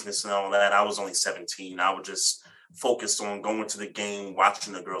with business and all that, I was only 17. I was just focused on going to the game,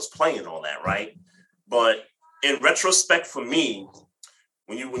 watching the girls play and all that, right? But in retrospect for me,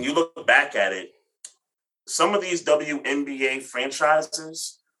 when you look back at it, some of these WNBA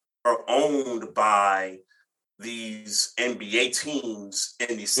franchises are owned by these NBA teams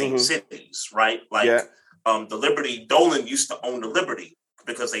in these same cities, right? Like the Liberty, Dolan used to own the Liberty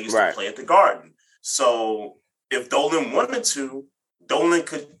because they used to play at the Garden. So if Dolan wanted to, Dolan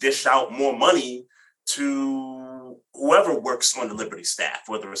could dish out more money to whoever works on the Liberty staff,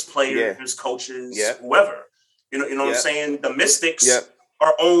 whether it's players, coaches, whoever. You know what I'm saying? The Mystics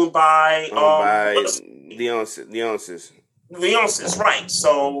are owned by Leonsis, right.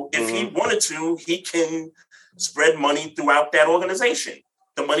 So if he wanted to, he can spread money throughout that organization.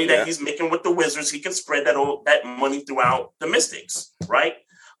 The money that he's making with the Wizards, he can spread that money throughout the Mystics, right?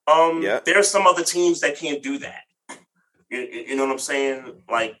 There are some other teams that can't do that. You know what I'm saying?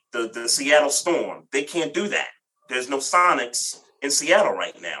 Like the Seattle Storm, they can't do that. There's no Sonics in Seattle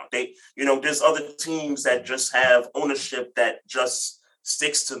right now. There's other teams that just have ownership that just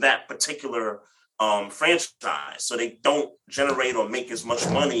sticks to that particular franchise. So they don't generate or make as much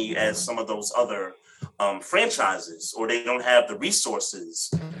money as some of those other franchises, or they don't have the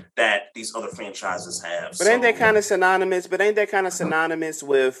resources that these other franchises have. But ain't that kind of synonymous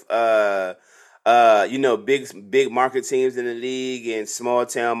with big market teams in the league and small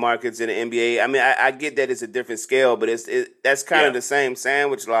town markets in the NBA? I mean, I get that it's a different scale, but that's kind of the same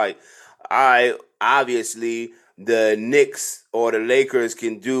sandwich. Like, obviously the Knicks or the Lakers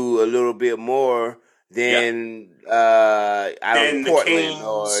can do a little bit more than Portland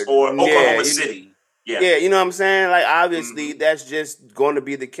or Oklahoma City. Yeah, you know what I'm saying? Like, obviously, that's just going to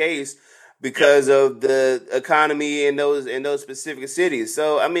be the case because of the economy in those specific cities.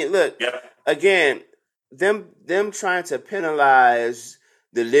 So, I mean, look, again, them trying to penalize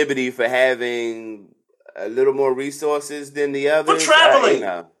the Liberty for having a little more resources than the others. For traveling.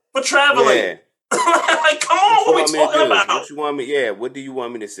 Yeah. Like, come on, what are we talking about? What you want me? Yeah, what do you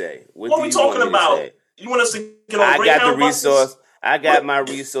want me to say? What are we talking about? You want us to get on Greyhound buses? I got my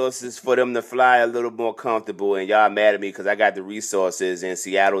resources for them to fly a little more comfortable, and y'all mad at me because I got the resources and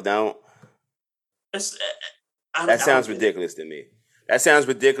Seattle don't. That sounds ridiculous to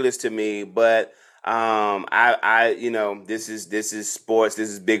me. But This is sports. This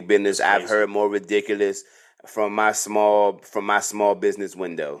is big business. It's I've crazy. heard more ridiculous from my small business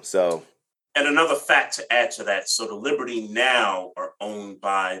window. So, and another fact to add to that: so the Liberty now are owned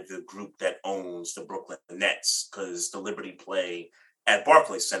by the group that owns the Brooklyn Nets, because the Liberty play at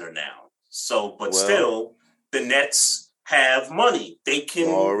Barclays Center now. So, but still, the Nets have money. They can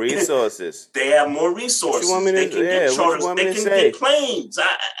more resources. They have more resources. They can get charters. They can get planes.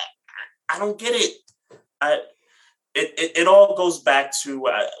 I don't get it. It all goes back to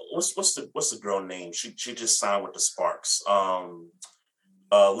what's the girl name? She just signed with the Sparks.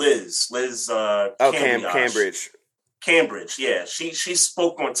 Liz. Cambridge. Yeah, she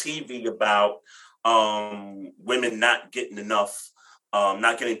spoke on TV about women not getting enough,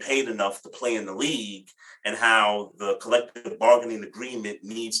 not getting paid enough to play in the league, and how the collective bargaining agreement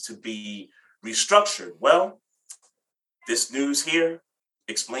needs to be restructured. Well, this news here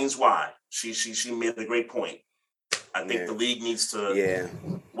explains why. She made a great point. I think the league needs to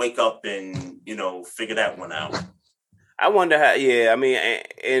wake up and, figure that one out. I wonder how,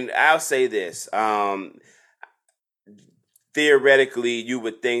 and I'll say this. Theoretically, you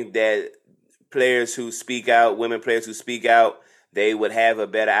would think that women players who speak out, they would have a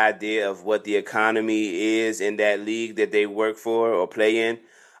better idea of what the economy is in that league that they work for or play in.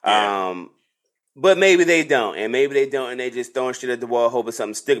 Yeah. But maybe they don't, and they just throwing shit at the wall hoping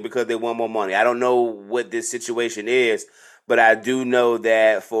something stick because they want more money. I don't know what this situation is, but I do know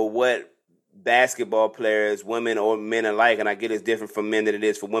that for what basketball players, women or men alike, and I get it's different for men than it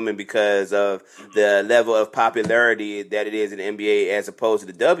is for women because of the level of popularity that it is in the NBA as opposed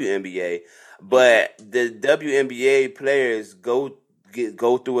to the WNBA. But the WNBA players go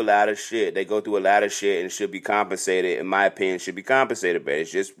through a lot of shit. They go through a lot of shit and should be compensated. In my opinion, should be compensated, but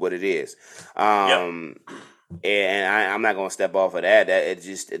it's just what it is. And I'm not gonna step off of that.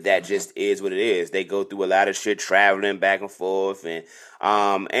 That just is what it is. They go through a lot of shit, traveling back and forth, and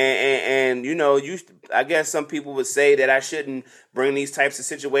I guess some people would say that I shouldn't bring these types of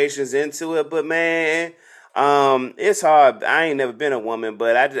situations into it, but man. It's hard. I ain't never been a woman,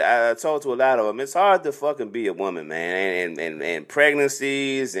 but I told to a lot of them, it's hard to fucking be a woman, man, and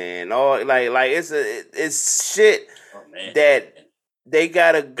pregnancies and all like it's shit that they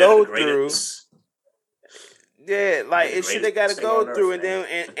gotta go through. Yeah, like it's shit they gotta go through,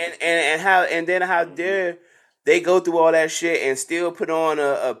 and how dare they go through all that shit and still put on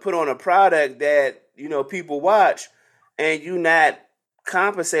a product that people watch, and you not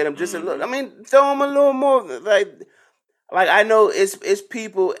compensate them just a little. I mean, throw them a little more. Like I know it's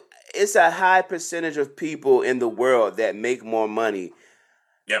people. It's a high percentage of people in the world that make more money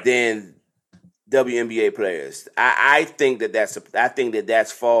than WNBA players. I think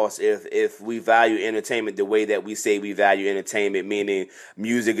that's false. If we value entertainment the way that we say we value entertainment, meaning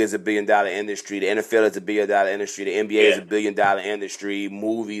music is $1 billion industry, the NFL is $1 billion industry, the NBA is $1 billion industry,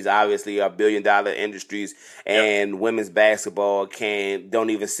 movies obviously are $1 billion industries, and women's basketball don't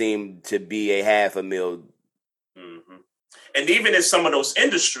even seem to be $500,000. Mm-hmm. And even in some of those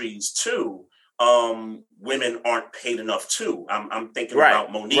industries too. Women aren't paid enough too. I'm thinking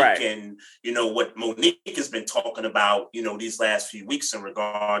about Monique and what Monique has been talking about these last few weeks in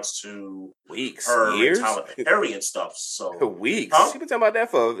regards to years, and Tyler Perry and stuff. So weeks. She been talking about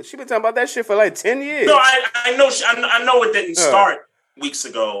that shit for like 10 years. No, I know. I know it didn't start weeks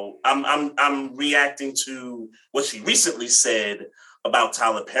ago. I'm reacting to what she recently said about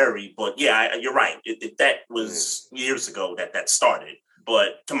Tyler Perry. But yeah, you're right. That was years ago that started.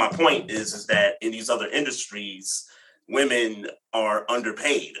 But to my point is that in these other industries, women are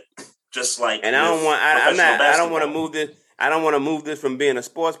underpaid, just like. And I don't want to move this from being a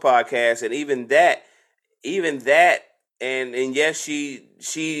sports podcast, and even that, and yes, she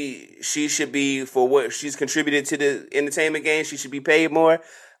should be, for what she's contributed to the entertainment game, she should be paid more.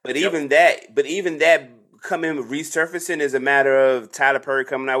 But even that coming resurfacing is a matter of Tyler Perry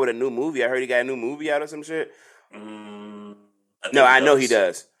coming out with a new movie. I heard he got a new movie out or some shit. I know he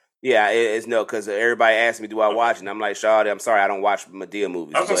does. Yeah, it's because everybody asked me, do I watch it? And I'm like, Shawty, I'm sorry, I don't watch Madea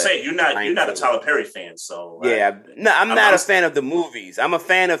movies. I was going to say, you're not a Tyler Perry fan, so. I'm not a fan of the movies. I'm a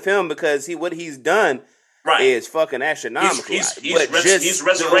fan of him because what he's done is fucking astronomical. He's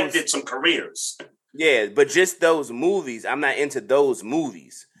resurrected some careers. Yeah, but just those movies, I'm not into those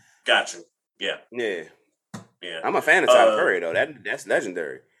movies. Gotcha. Yeah. Yeah. I'm a fan of Tyler Perry, though. That's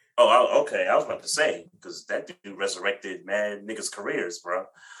legendary. Oh, okay. I was about to say, because that dude resurrected mad niggas' careurs, bro.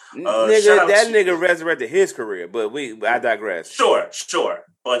 Nigga resurrected his career, but I digress. Sure.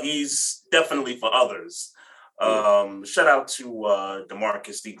 But he's definitely for others. Shout out to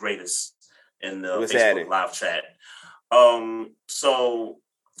DeMarcus, the greatest, in the Facebook live chat. So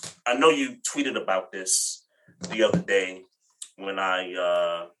I know you tweeted about this the other day when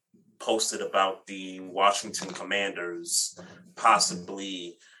I posted about the Washington Commanders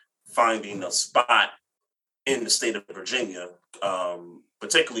possibly finding a spot in the state of Virginia,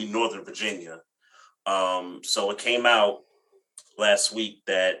 particularly Northern Virginia. So it came out last week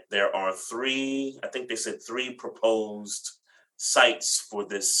that there are three proposed sites for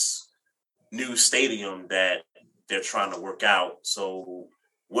this new stadium that they're trying to work out. So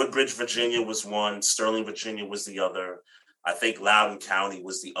Woodbridge, Virginia was one, Sterling, Virginia was the other. I think Loudoun County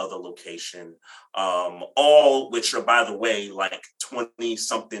was the other location, all which are, by the way, like 20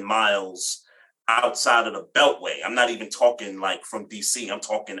 something miles outside of the Beltway. I'm not even talking like from DC. I'm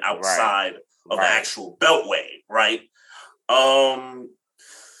talking outside of the actual Beltway, right? I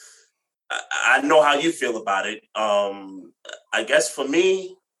know how you feel about it. I guess for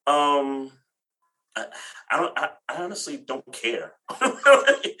me, I honestly don't care.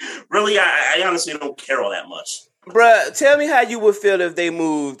 Really, I honestly don't care all that much. Bruh, tell me how you would feel if they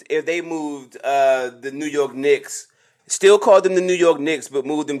moved the New York Knicks, still called them the New York Knicks, but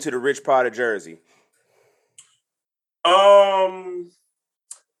moved them to the rich part of Jersey. My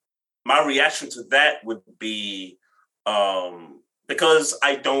reaction to that would be, because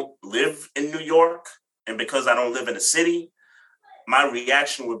I don't live in New York and because I don't live in a city, my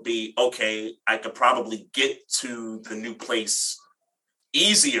reaction would be, okay, I could probably get to the new place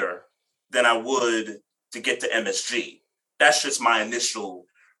easier than I would to get to MSG. That's just my initial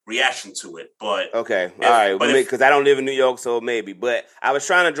reaction to it. But okay, all right, because I don't live in New York, so maybe. But I was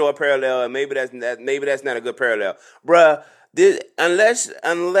trying to draw a parallel, and maybe that's not a good parallel, bruh. Unless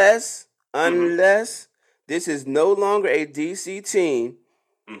this is no longer a DC team,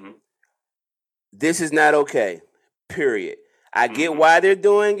 this is not okay. Period. I get why they're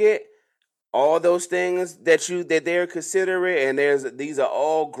doing it. All those things that they're considering, and these are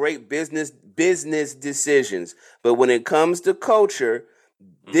all great business decisions. But when it comes to culture,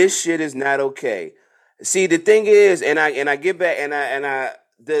 this shit is not okay. See, the thing is, and I get back, and I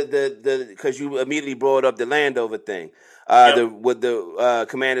because you immediately brought up the Landover thing, with the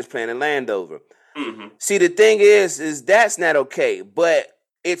Commanders playing in Landover. See, the thing is that's not okay, but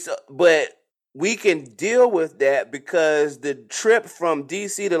we can deal with that because the trip from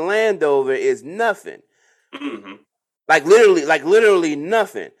DC to Landover is nothing. Like literally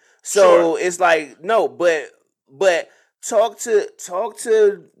nothing. So it's like, no, but talk to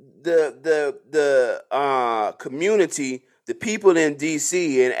the community, the people in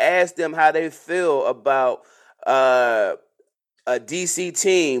DC, and ask them how they feel about a DC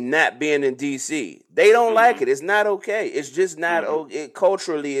team not being in DC. They don't like it. It's not okay. It's just not okay.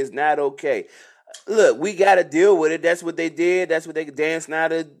 Culturally, it's not okay. Look, we got to deal with it. That's what they did. That's what Dan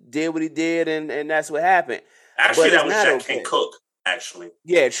Snyder did what he did, and that's what happened. Actually, that was Jack King Cook, actually.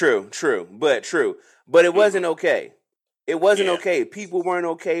 Yeah, true. But it wasn't okay. It wasn't okay. People weren't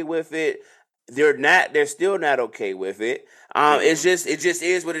okay with it. They're still not it with it. It just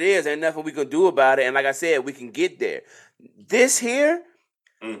is what it is. Ain't nothing we can do about it. And like I said, we can get there. This here,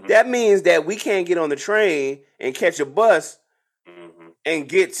 that means that we can't get on the train and catch a bus and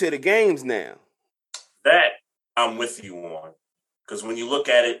get to the games now. That I'm with you on. Because when you look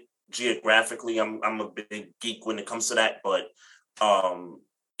at it geographically, I'm a big geek when it comes to that. But you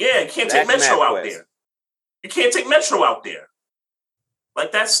can't take Metro out there. You can't take Metro out there.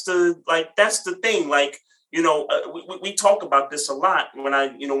 Like that's the thing. Like, we talk about this a lot when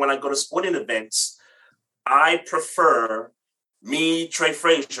I go to sporting events. I prefer, Trey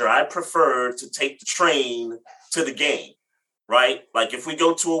Frazier, I prefer to take the train to the game, right? Like if we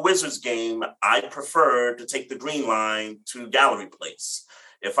go to a Wizards game, I prefer to take the Green Line to Gallery Place.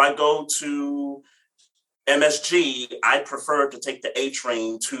 If I go to MSG, I prefer to take the A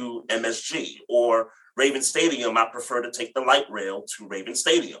train to MSG, or Raven Stadium, I prefer to take the light rail to Raven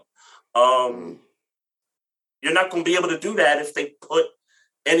Stadium. You're not going to be able to do that if they put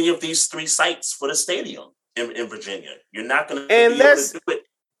any of these three sites for the stadium in Virginia. You're not going to be able to do it.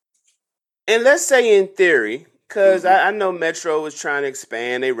 And let's say in theory, because I know Metro was trying to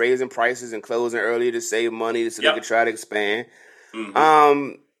expand. They raising prices and closing earlier to save money so they could try to expand.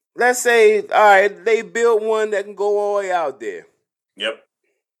 Let's say, all right, they built one that can go all the way out there. Yep.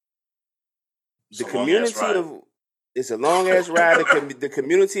 The community it's a long ass ride. The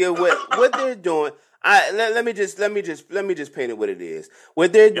community of what they're doing. Let me just paint it what it is.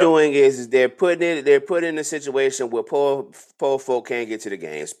 What they're doing is they're putting in a situation where poor folk can't get to the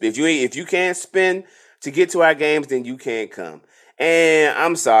games. If you can't spend to get to our games, then you can't come. And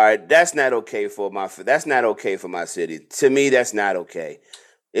I'm sorry, that's not okay for my city. To me, that's not okay.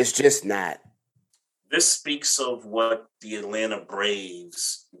 It's just not. this speaks of what the Atlanta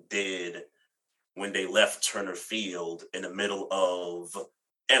Braves did when they left Turner Field in the middle of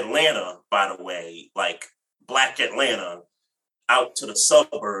Atlanta, by the way, like Black Atlanta, out to the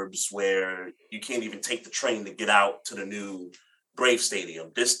suburbs where you can't even take the train to get out to the new Brave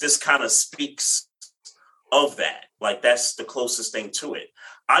Stadium. This kind of speaks of that. Like, that's the closest thing to it.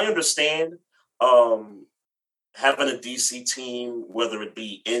 I understand having a DC team, whether it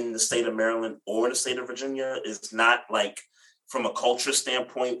be in the state of Maryland or in the state of Virginia, is not like, from a culture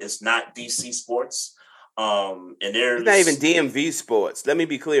standpoint, it's not DC sports. And there's it's not even DMV sports. Let me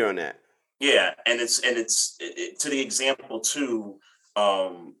be clear on that. Yeah, and it's to the example too.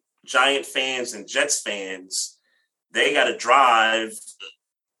 Giant fans and Jets fans, they got to drive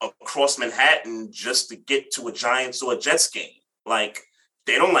across Manhattan just to get to a Giants or a Jets game. Like,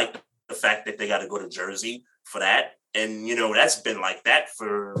 they don't like the fact that they got to go to Jersey for that, and that's been like that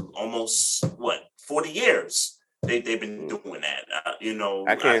for almost 40 years. They've been doing that.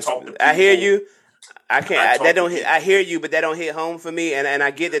 I can't. I hear you. I can't. I hear you, but that don't hit home for me. And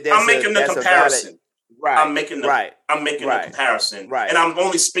I get that. I'm making the comparison. Right. I'm making the comparison. Right. And I'm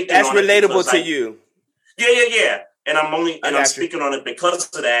only speaking. That's on relatable to you. Yeah. And I'm speaking on it because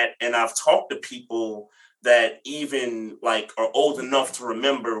of that. And I've talked to people that even like are old enough to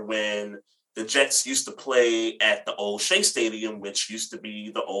remember when the Jets used to play at the old Shea Stadium, which used to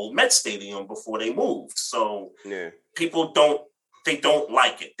be the old Met Stadium before they moved. So people don't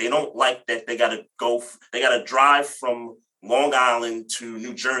like it. They don't like that they got to drive from Long Island to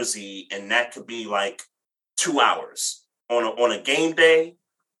New Jersey, and that could be like 2 hours on a game day,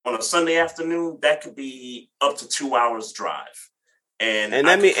 on a Sunday afternoon. That could be up to 2 hours drive. And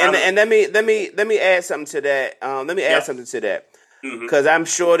let me add something to that. Add something to that. Because I'm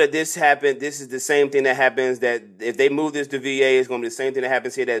sure that this happened. This is the same thing that happens. That if they move this to VA, it's going to be the same thing that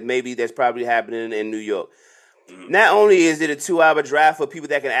happens here. That's probably happening in New York. Not only is it a 2-hour drive for people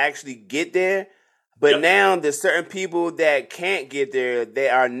that can actually get there, but now there's certain people that can't get there. They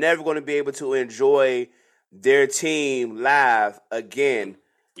are never going to be able to enjoy their team live again.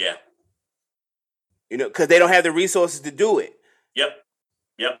 Yeah. Because they don't have the resources to do it.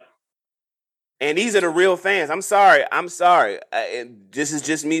 Yep. And these are the real fans. I'm sorry. This is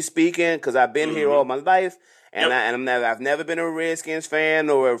just me speaking because I've been here all my life. And I've never been a Redskins fan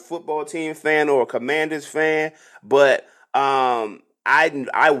or a football team fan or a Commanders fan, but I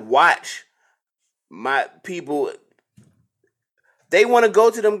watch my people. They want to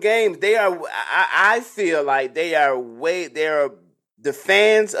go to them games. I feel like the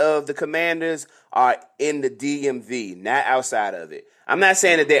fans of the Commanders are in the DMV, not outside of it. I'm not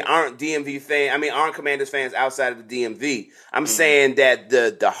saying that they aren't DMV fans. I mean, aren't Commanders fans outside of the DMV. I'm saying that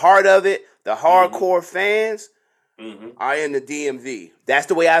the heart of it, the hardcore fans, are in the DMV. That's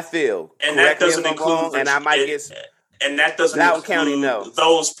the way I feel. And that doesn't include, and I might get. And that doesn't Loudoun County, no.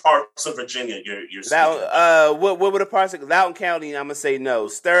 Those parts of Virginia you're speaking what were the parts of Loudoun County? I'm gonna say no.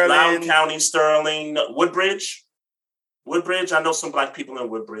 Sterling, Loudoun County, Sterling, Woodbridge. I know some black people in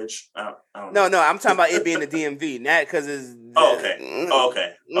Woodbridge. I don't know. No, I'm talking about it being the DMV, not because it's. Okay.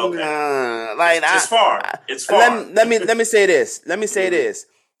 Like it's far. It's far. Let me say this.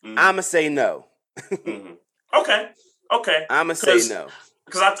 I'm gonna say no. Okay. I'm gonna say no.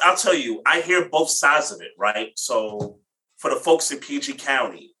 Because I'll tell you, I hear both sides of it, right? So for the folks in PG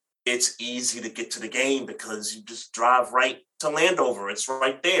County, it's easy to get to the game because you just drive right to Landover. It's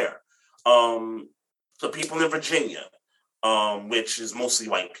right there. So people in Virginia, which is mostly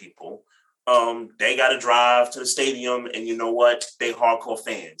white people, they got to drive to the stadium. And you know what? They hardcore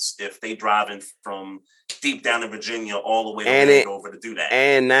fans if they driving from deep down in Virginia all the way to Landover to do that.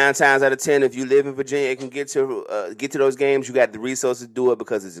 And 9 times out of 10, if you live in Virginia, it can get to those games. You got the resources to do it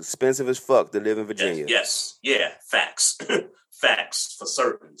because it's expensive as fuck to live in Virginia. Yes. Yeah. Facts. Facts for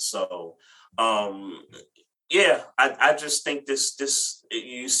certain. So, I just think this,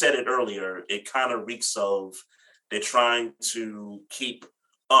 you said it earlier, it kind of reeks of they're trying to keep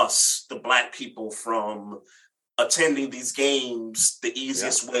us, the black people, from attending these games the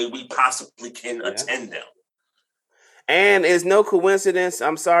easiest way we possibly can attend them. And it's no coincidence.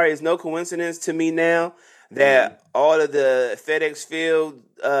 I'm sorry, it's no coincidence to me now that all of the FedEx Field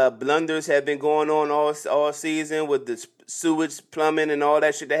blunders have been going on all season with the sewage, plumbing, and all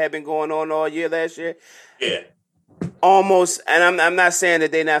that shit that had been going on all year last year. Yeah. Almost, and I'm not saying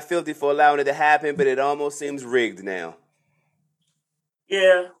that they're not filthy for allowing it to happen, but it almost seems rigged now.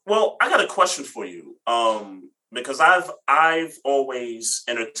 Yeah. Well, I got a question for you. Because I've always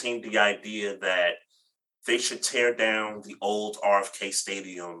entertained the idea that they should tear down the old RFK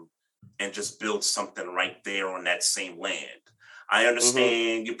Stadium and just build something right there on that same land. I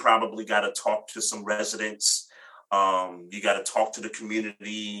understand you probably got to talk to some residents. You got to talk to the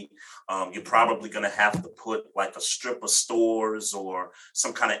community. You're probably going to have to put like a strip of stores or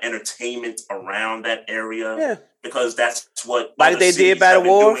some kind of entertainment around that area because that's what like they did by the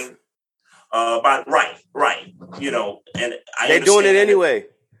wharf. Right. And they're doing it anyway.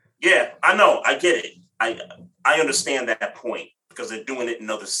 Yeah, I know. I get it. I understand that point because they're doing it in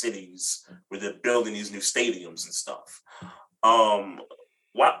other cities where they're building these new stadiums and stuff.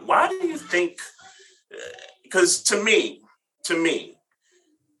 Why do you think? Because to me,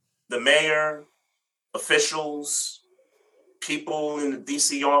 the mayor, officials, people in the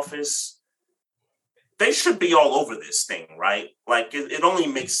DC office, they should be all over this thing, right? Like it only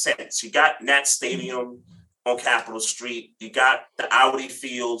makes sense. You got Nat Stadium on Capitol Street. You got the Audi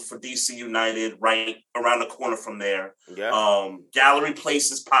Field for DC United right around the corner from there. Yeah. Gallery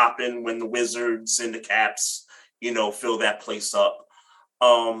Place is popping when the Wizards and the Caps, fill that place up.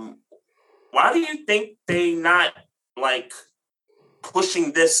 Why do you think they not like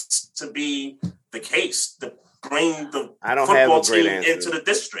pushing this to be the case to bring the football team into the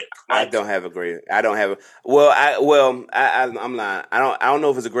district? Like, I'm lying. I don't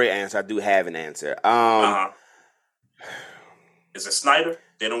know if it's a great answer. I do have an answer. Is it Snyder?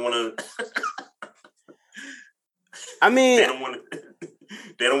 They don't want to. I mean, they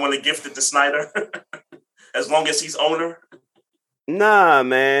don't want to gift it to Snyder as long as he's owner. Nah,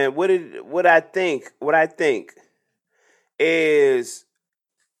 man. What I think is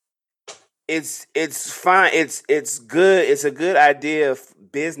it's fine. It's good. It's a good idea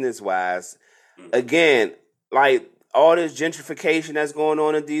business wise. Again, like all this gentrification that's going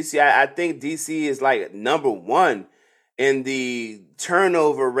on in DC, I think DC is like number one in the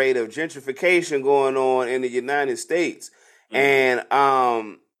turnover rate of gentrification going on in the United States. And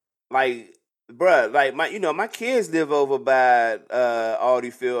like, bruh, like my kids live over by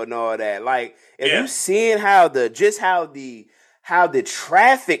Audi Field and all that. Like, if you seeing how the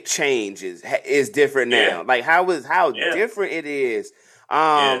traffic change is different now. Like how different it is.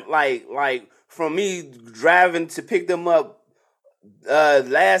 Like from me driving to pick them up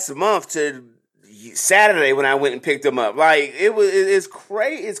last month to Saturday when I went and picked them up. Like it's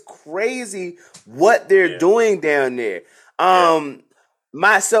crazy what they're doing down there. For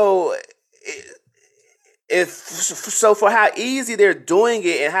how easy they're doing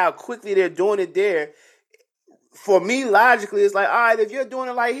it and how quickly they're doing it there, for me, logically, it's like, all right, if you're doing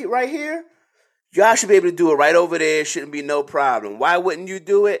it like right here, y'all should be able to do it right over there. It shouldn't be no problem. Why wouldn't you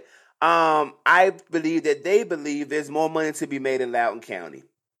do it? I believe that they believe there's more money to be made in Loudoun County.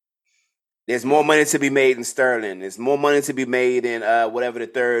 There's more money to be made in Sterling. There's more money to be made in whatever the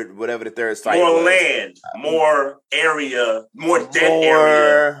third site more was. Land, more area, more dead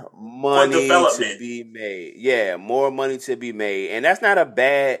area. More money to be made. Yeah, more money to be made. And that's not a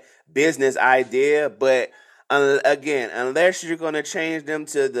bad business idea, but again, unless you're going to change them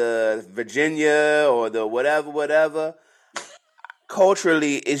to the Virginia or the whatever,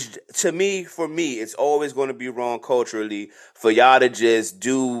 culturally, for me, it's always going to be wrong culturally for y'all to just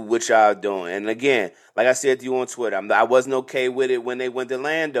do what y'all doing. And again, like I said to you on Twitter, I wasn't okay with it when they went to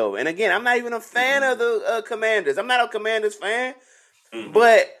Lando. And again, I'm not even a fan of the Commanders. I'm not a Commanders fan.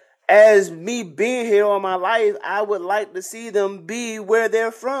 But as me being here all my life, I would like to see them be where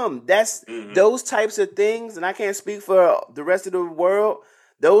they're from. That's those types of things, and I can't speak for the rest of the world.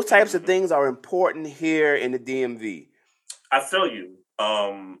 Those types of things are important here in the DMV. I feel you.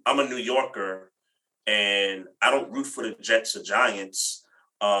 I'm a New Yorker, and I don't root for the Jets or Giants.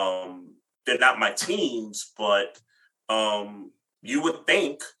 They're not my teams, but you would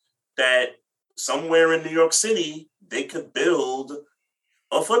think that somewhere in New York City, they could build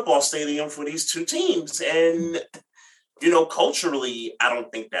a football stadium for these two teams. And, culturally, I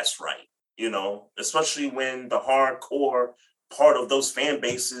don't think that's right, especially when the hardcore part of those fan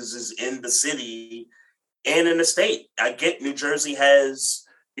bases is in the city and in the state. I get New Jersey has,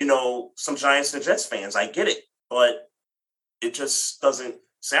 some Giants and Jets fans. I get it, but it just doesn't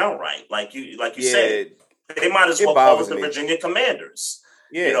sound right. Like you said, they might as well call it the Virginia Commanders.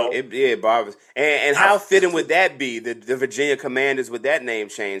 Yeah, it bothers. And how fitting would that be? The Virginia Commanders with that name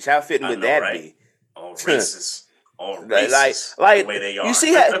change. How fitting would that be? All racist. All racist. Like the way they are. You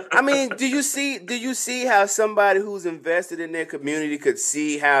see how, do you see how somebody who's invested in their community could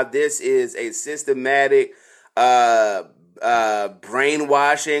see how this is a systematic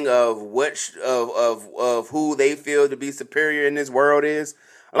brainwashing of of who they feel to be superior in this world is?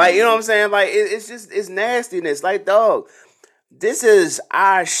 Like, you know what I'm saying? Like it's nastiness. Like, dog, this is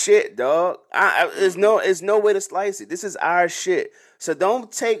our shit, dog. There's no way to slice it. This is our shit. So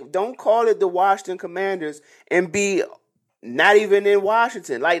don't call it the Washington Commanders and be not even in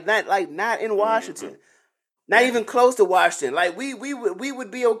Washington. Not in Washington. Not even close to Washington. Like we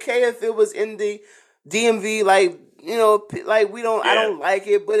would be okay if it was in the DMV. Like we don't. I don't like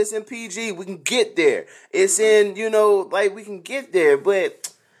it, but it's in PG. We can get there. It's in we can get there.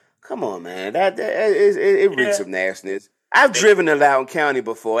 But come on, man, it reeks of nastiness. I've driven to Loudoun County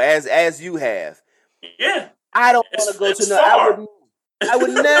before, as you have. Yeah, I don't want to go to I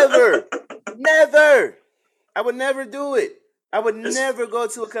would never, never. I would never do it. I would never go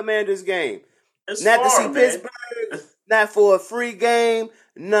to a Commanders game. Not to see Pittsburgh, not for a free game,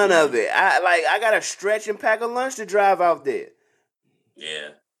 none of it. I got to stretch and pack a lunch to drive out there. Yeah.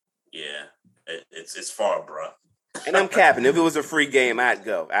 It's far, bro. And I'm capping. If it was a free game, I'd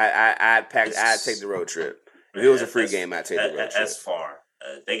go. I'd take the road trip. If it was a free game, I'd take the road trip. That's far.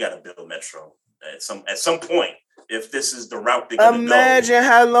 They got to build Metro at some point. If this is the route they're going to go. Imagine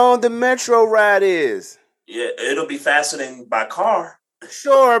how long the Metro ride is. Yeah, it'll be faster than by car.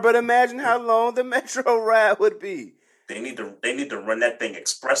 Sure, but imagine how long the Metro ride would be. They need to run that thing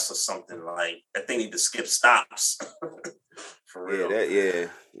express or something. Like that thing need to skip stops. For real.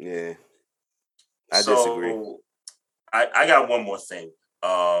 Yeah. I disagree. I got one more thing.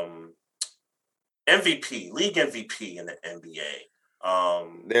 League MVP in the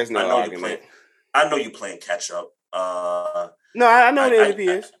NBA. There's no argument. I know you playing catch up. No, I know the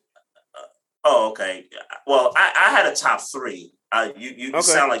MVP is. Okay. Well, I had a top three. You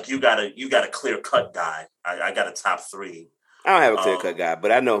sound like you got a clear cut guy. I got a top three. I don't have a clear cut guy,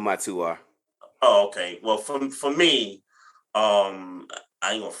 but I know who my two are. Oh, okay. Well, for me, I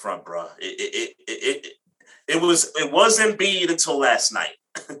ain't gonna front, bro. It was Embiid until last night.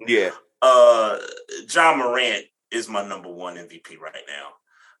 Yeah. Ja Morant is my number one MVP right now.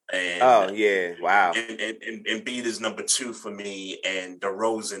 And, wow. And Embiid is number two for me, and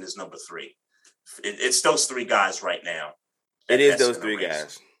DeRozan is number three. It's those three guys right now. It is those three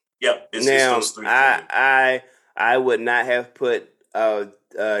guys. Yep. It's those three. I would not have put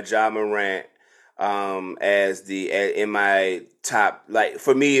Ja Morant as in my top. Like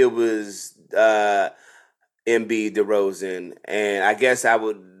for me, it was Embiid, DeRozan, and I guess I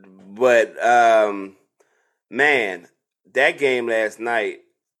would. But man, that game last night.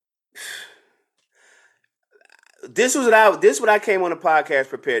 This is what I came on the podcast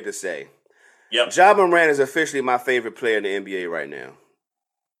prepared to say. Yep. Ja Morant is officially my favorite player in the NBA right now.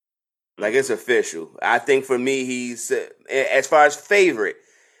 Like, it's official. I think for me, he's, as far as favorite,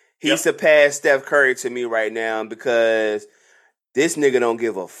 he surpassed Steph Curry to me right now because this nigga don't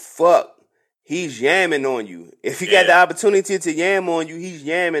give a fuck. He's yamming on you. If he got the opportunity to yam on you, he's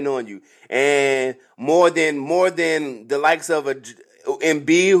yamming on you. And more than the likes of a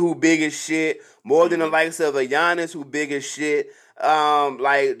Embiid, who big as shit, more than the likes of a Giannis, who big as shit.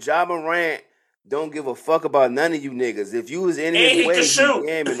 Like, Ja Morant don't give a fuck about none of you niggas. If you was in his way, he's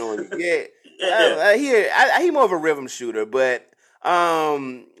yamming on you. Yeah. He more of a rhythm shooter, but he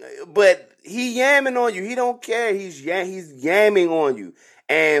yamming on you. He don't care. He's yamming on you.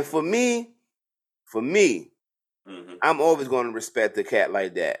 And for me, I'm always going to respect the cat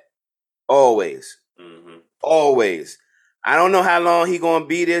like that. Always. Always. I don't know how long he gonna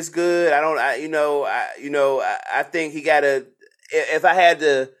be this good. I think he gotta. If I had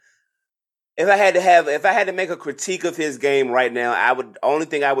to make a critique of his game right now, only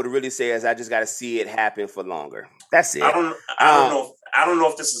thing I would really say is I just got to see it happen for longer. That's it. I don't know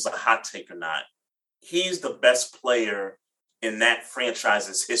if this is a hot take or not. He's the best player in that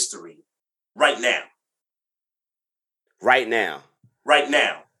franchise's history right now. Right now.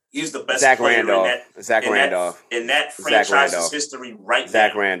 He's the best player in that franchise's history right now.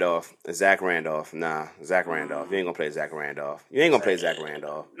 Zach Randolph. Nah, Zach Randolph. You ain't going to play Zach Randolph.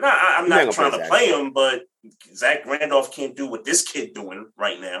 Nah, I'm not trying to play him, but Zach Randolph can't do what this kid doing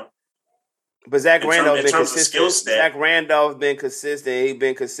right now. But Zach Randolph been consistent. Zach Randolph been consistent. He's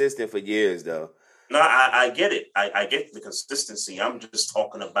been consistent for years, though. No, I get it. I get the consistency. I'm just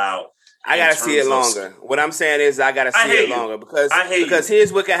talking about. I gotta see it longer. What I'm saying is, I gotta see it longer because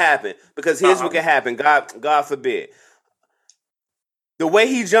here's what can happen. What can happen. God forbid. The way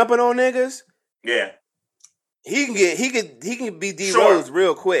he jumping on niggas, he can be D Rose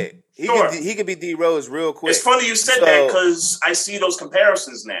real quick. He can be D Rose real quick. It's funny you said that because I see those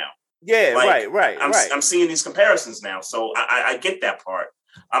comparisons now. Yeah, right. I'm seeing these comparisons now, so I get that part.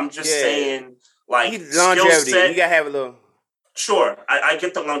 I'm just saying, like, longevity. You gotta have a little. Sure, I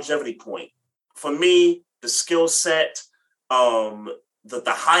get the longevity point. For me, the skill set, the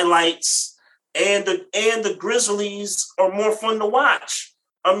highlights, and the Grizzlies are more fun to watch.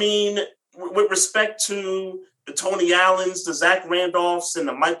 I mean, with respect to the Tony Allens, the Zach Randolphs, and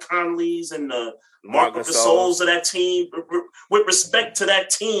the Mike Conleys, and the Marc Gasols of that team. With respect to that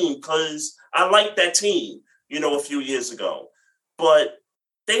team, because I liked that team, a few years ago. But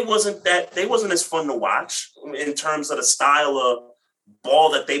they wasn't as fun to watch in terms of the style of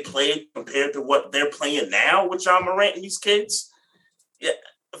ball that they played compared to what they're playing now with Ja Morant and these kids. Yeah,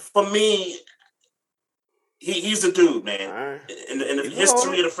 for me, he's the dude, man. Right. In the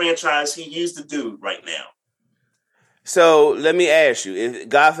history of the franchise, he's the dude right now. So let me ask you: if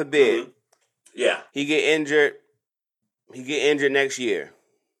God forbid, he get injured next year,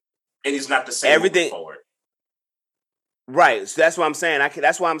 and he's not the same moving forward. Right, so that's what I'm saying.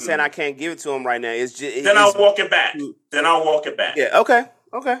 That's why I'm saying I can't give it to him right now. Then I'll walk it back. Yeah. Okay.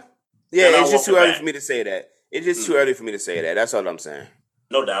 Yeah, it's just too early for me to say that. It's just too early for me to say that. That's all I'm saying.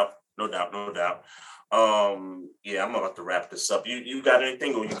 No doubt. Yeah, I'm about to wrap this up. You got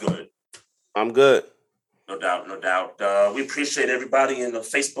anything, or you good? I'm good. No doubt. We appreciate everybody in the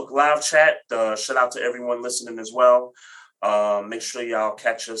Facebook live chat. Shout out to everyone listening as well. Make sure y'all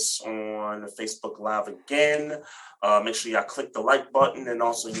catch us on the Facebook Live again. Make sure y'all click the like button, and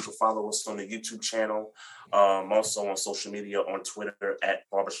also you can follow us on the YouTube channel. Also on social media on Twitter at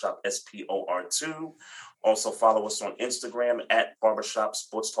Barbershop SPOR2. Also follow us on Instagram at Barbershop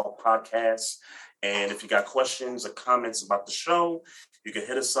Sports Talk Podcast. And if you got questions or comments about the show, you can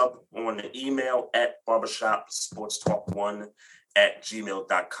hit us up on the email at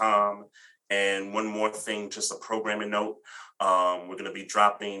barbershopsportstalk1@gmail.com. And one more thing, just a programming note. We're going to be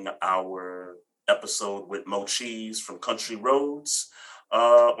dropping our episode with Mo Cheese from Country Roads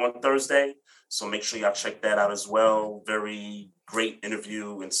on Thursday. So make sure y'all check that out as well. Very great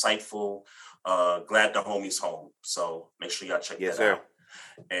interview, insightful. Glad the homie's home. So make sure y'all check that out.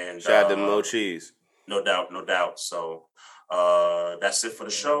 And shout out to Mo Cheese. No doubt. So that's it for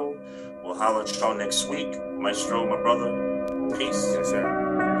the show. We'll holler at y'all next week. Maestro, my brother. Peace. Yes, sir.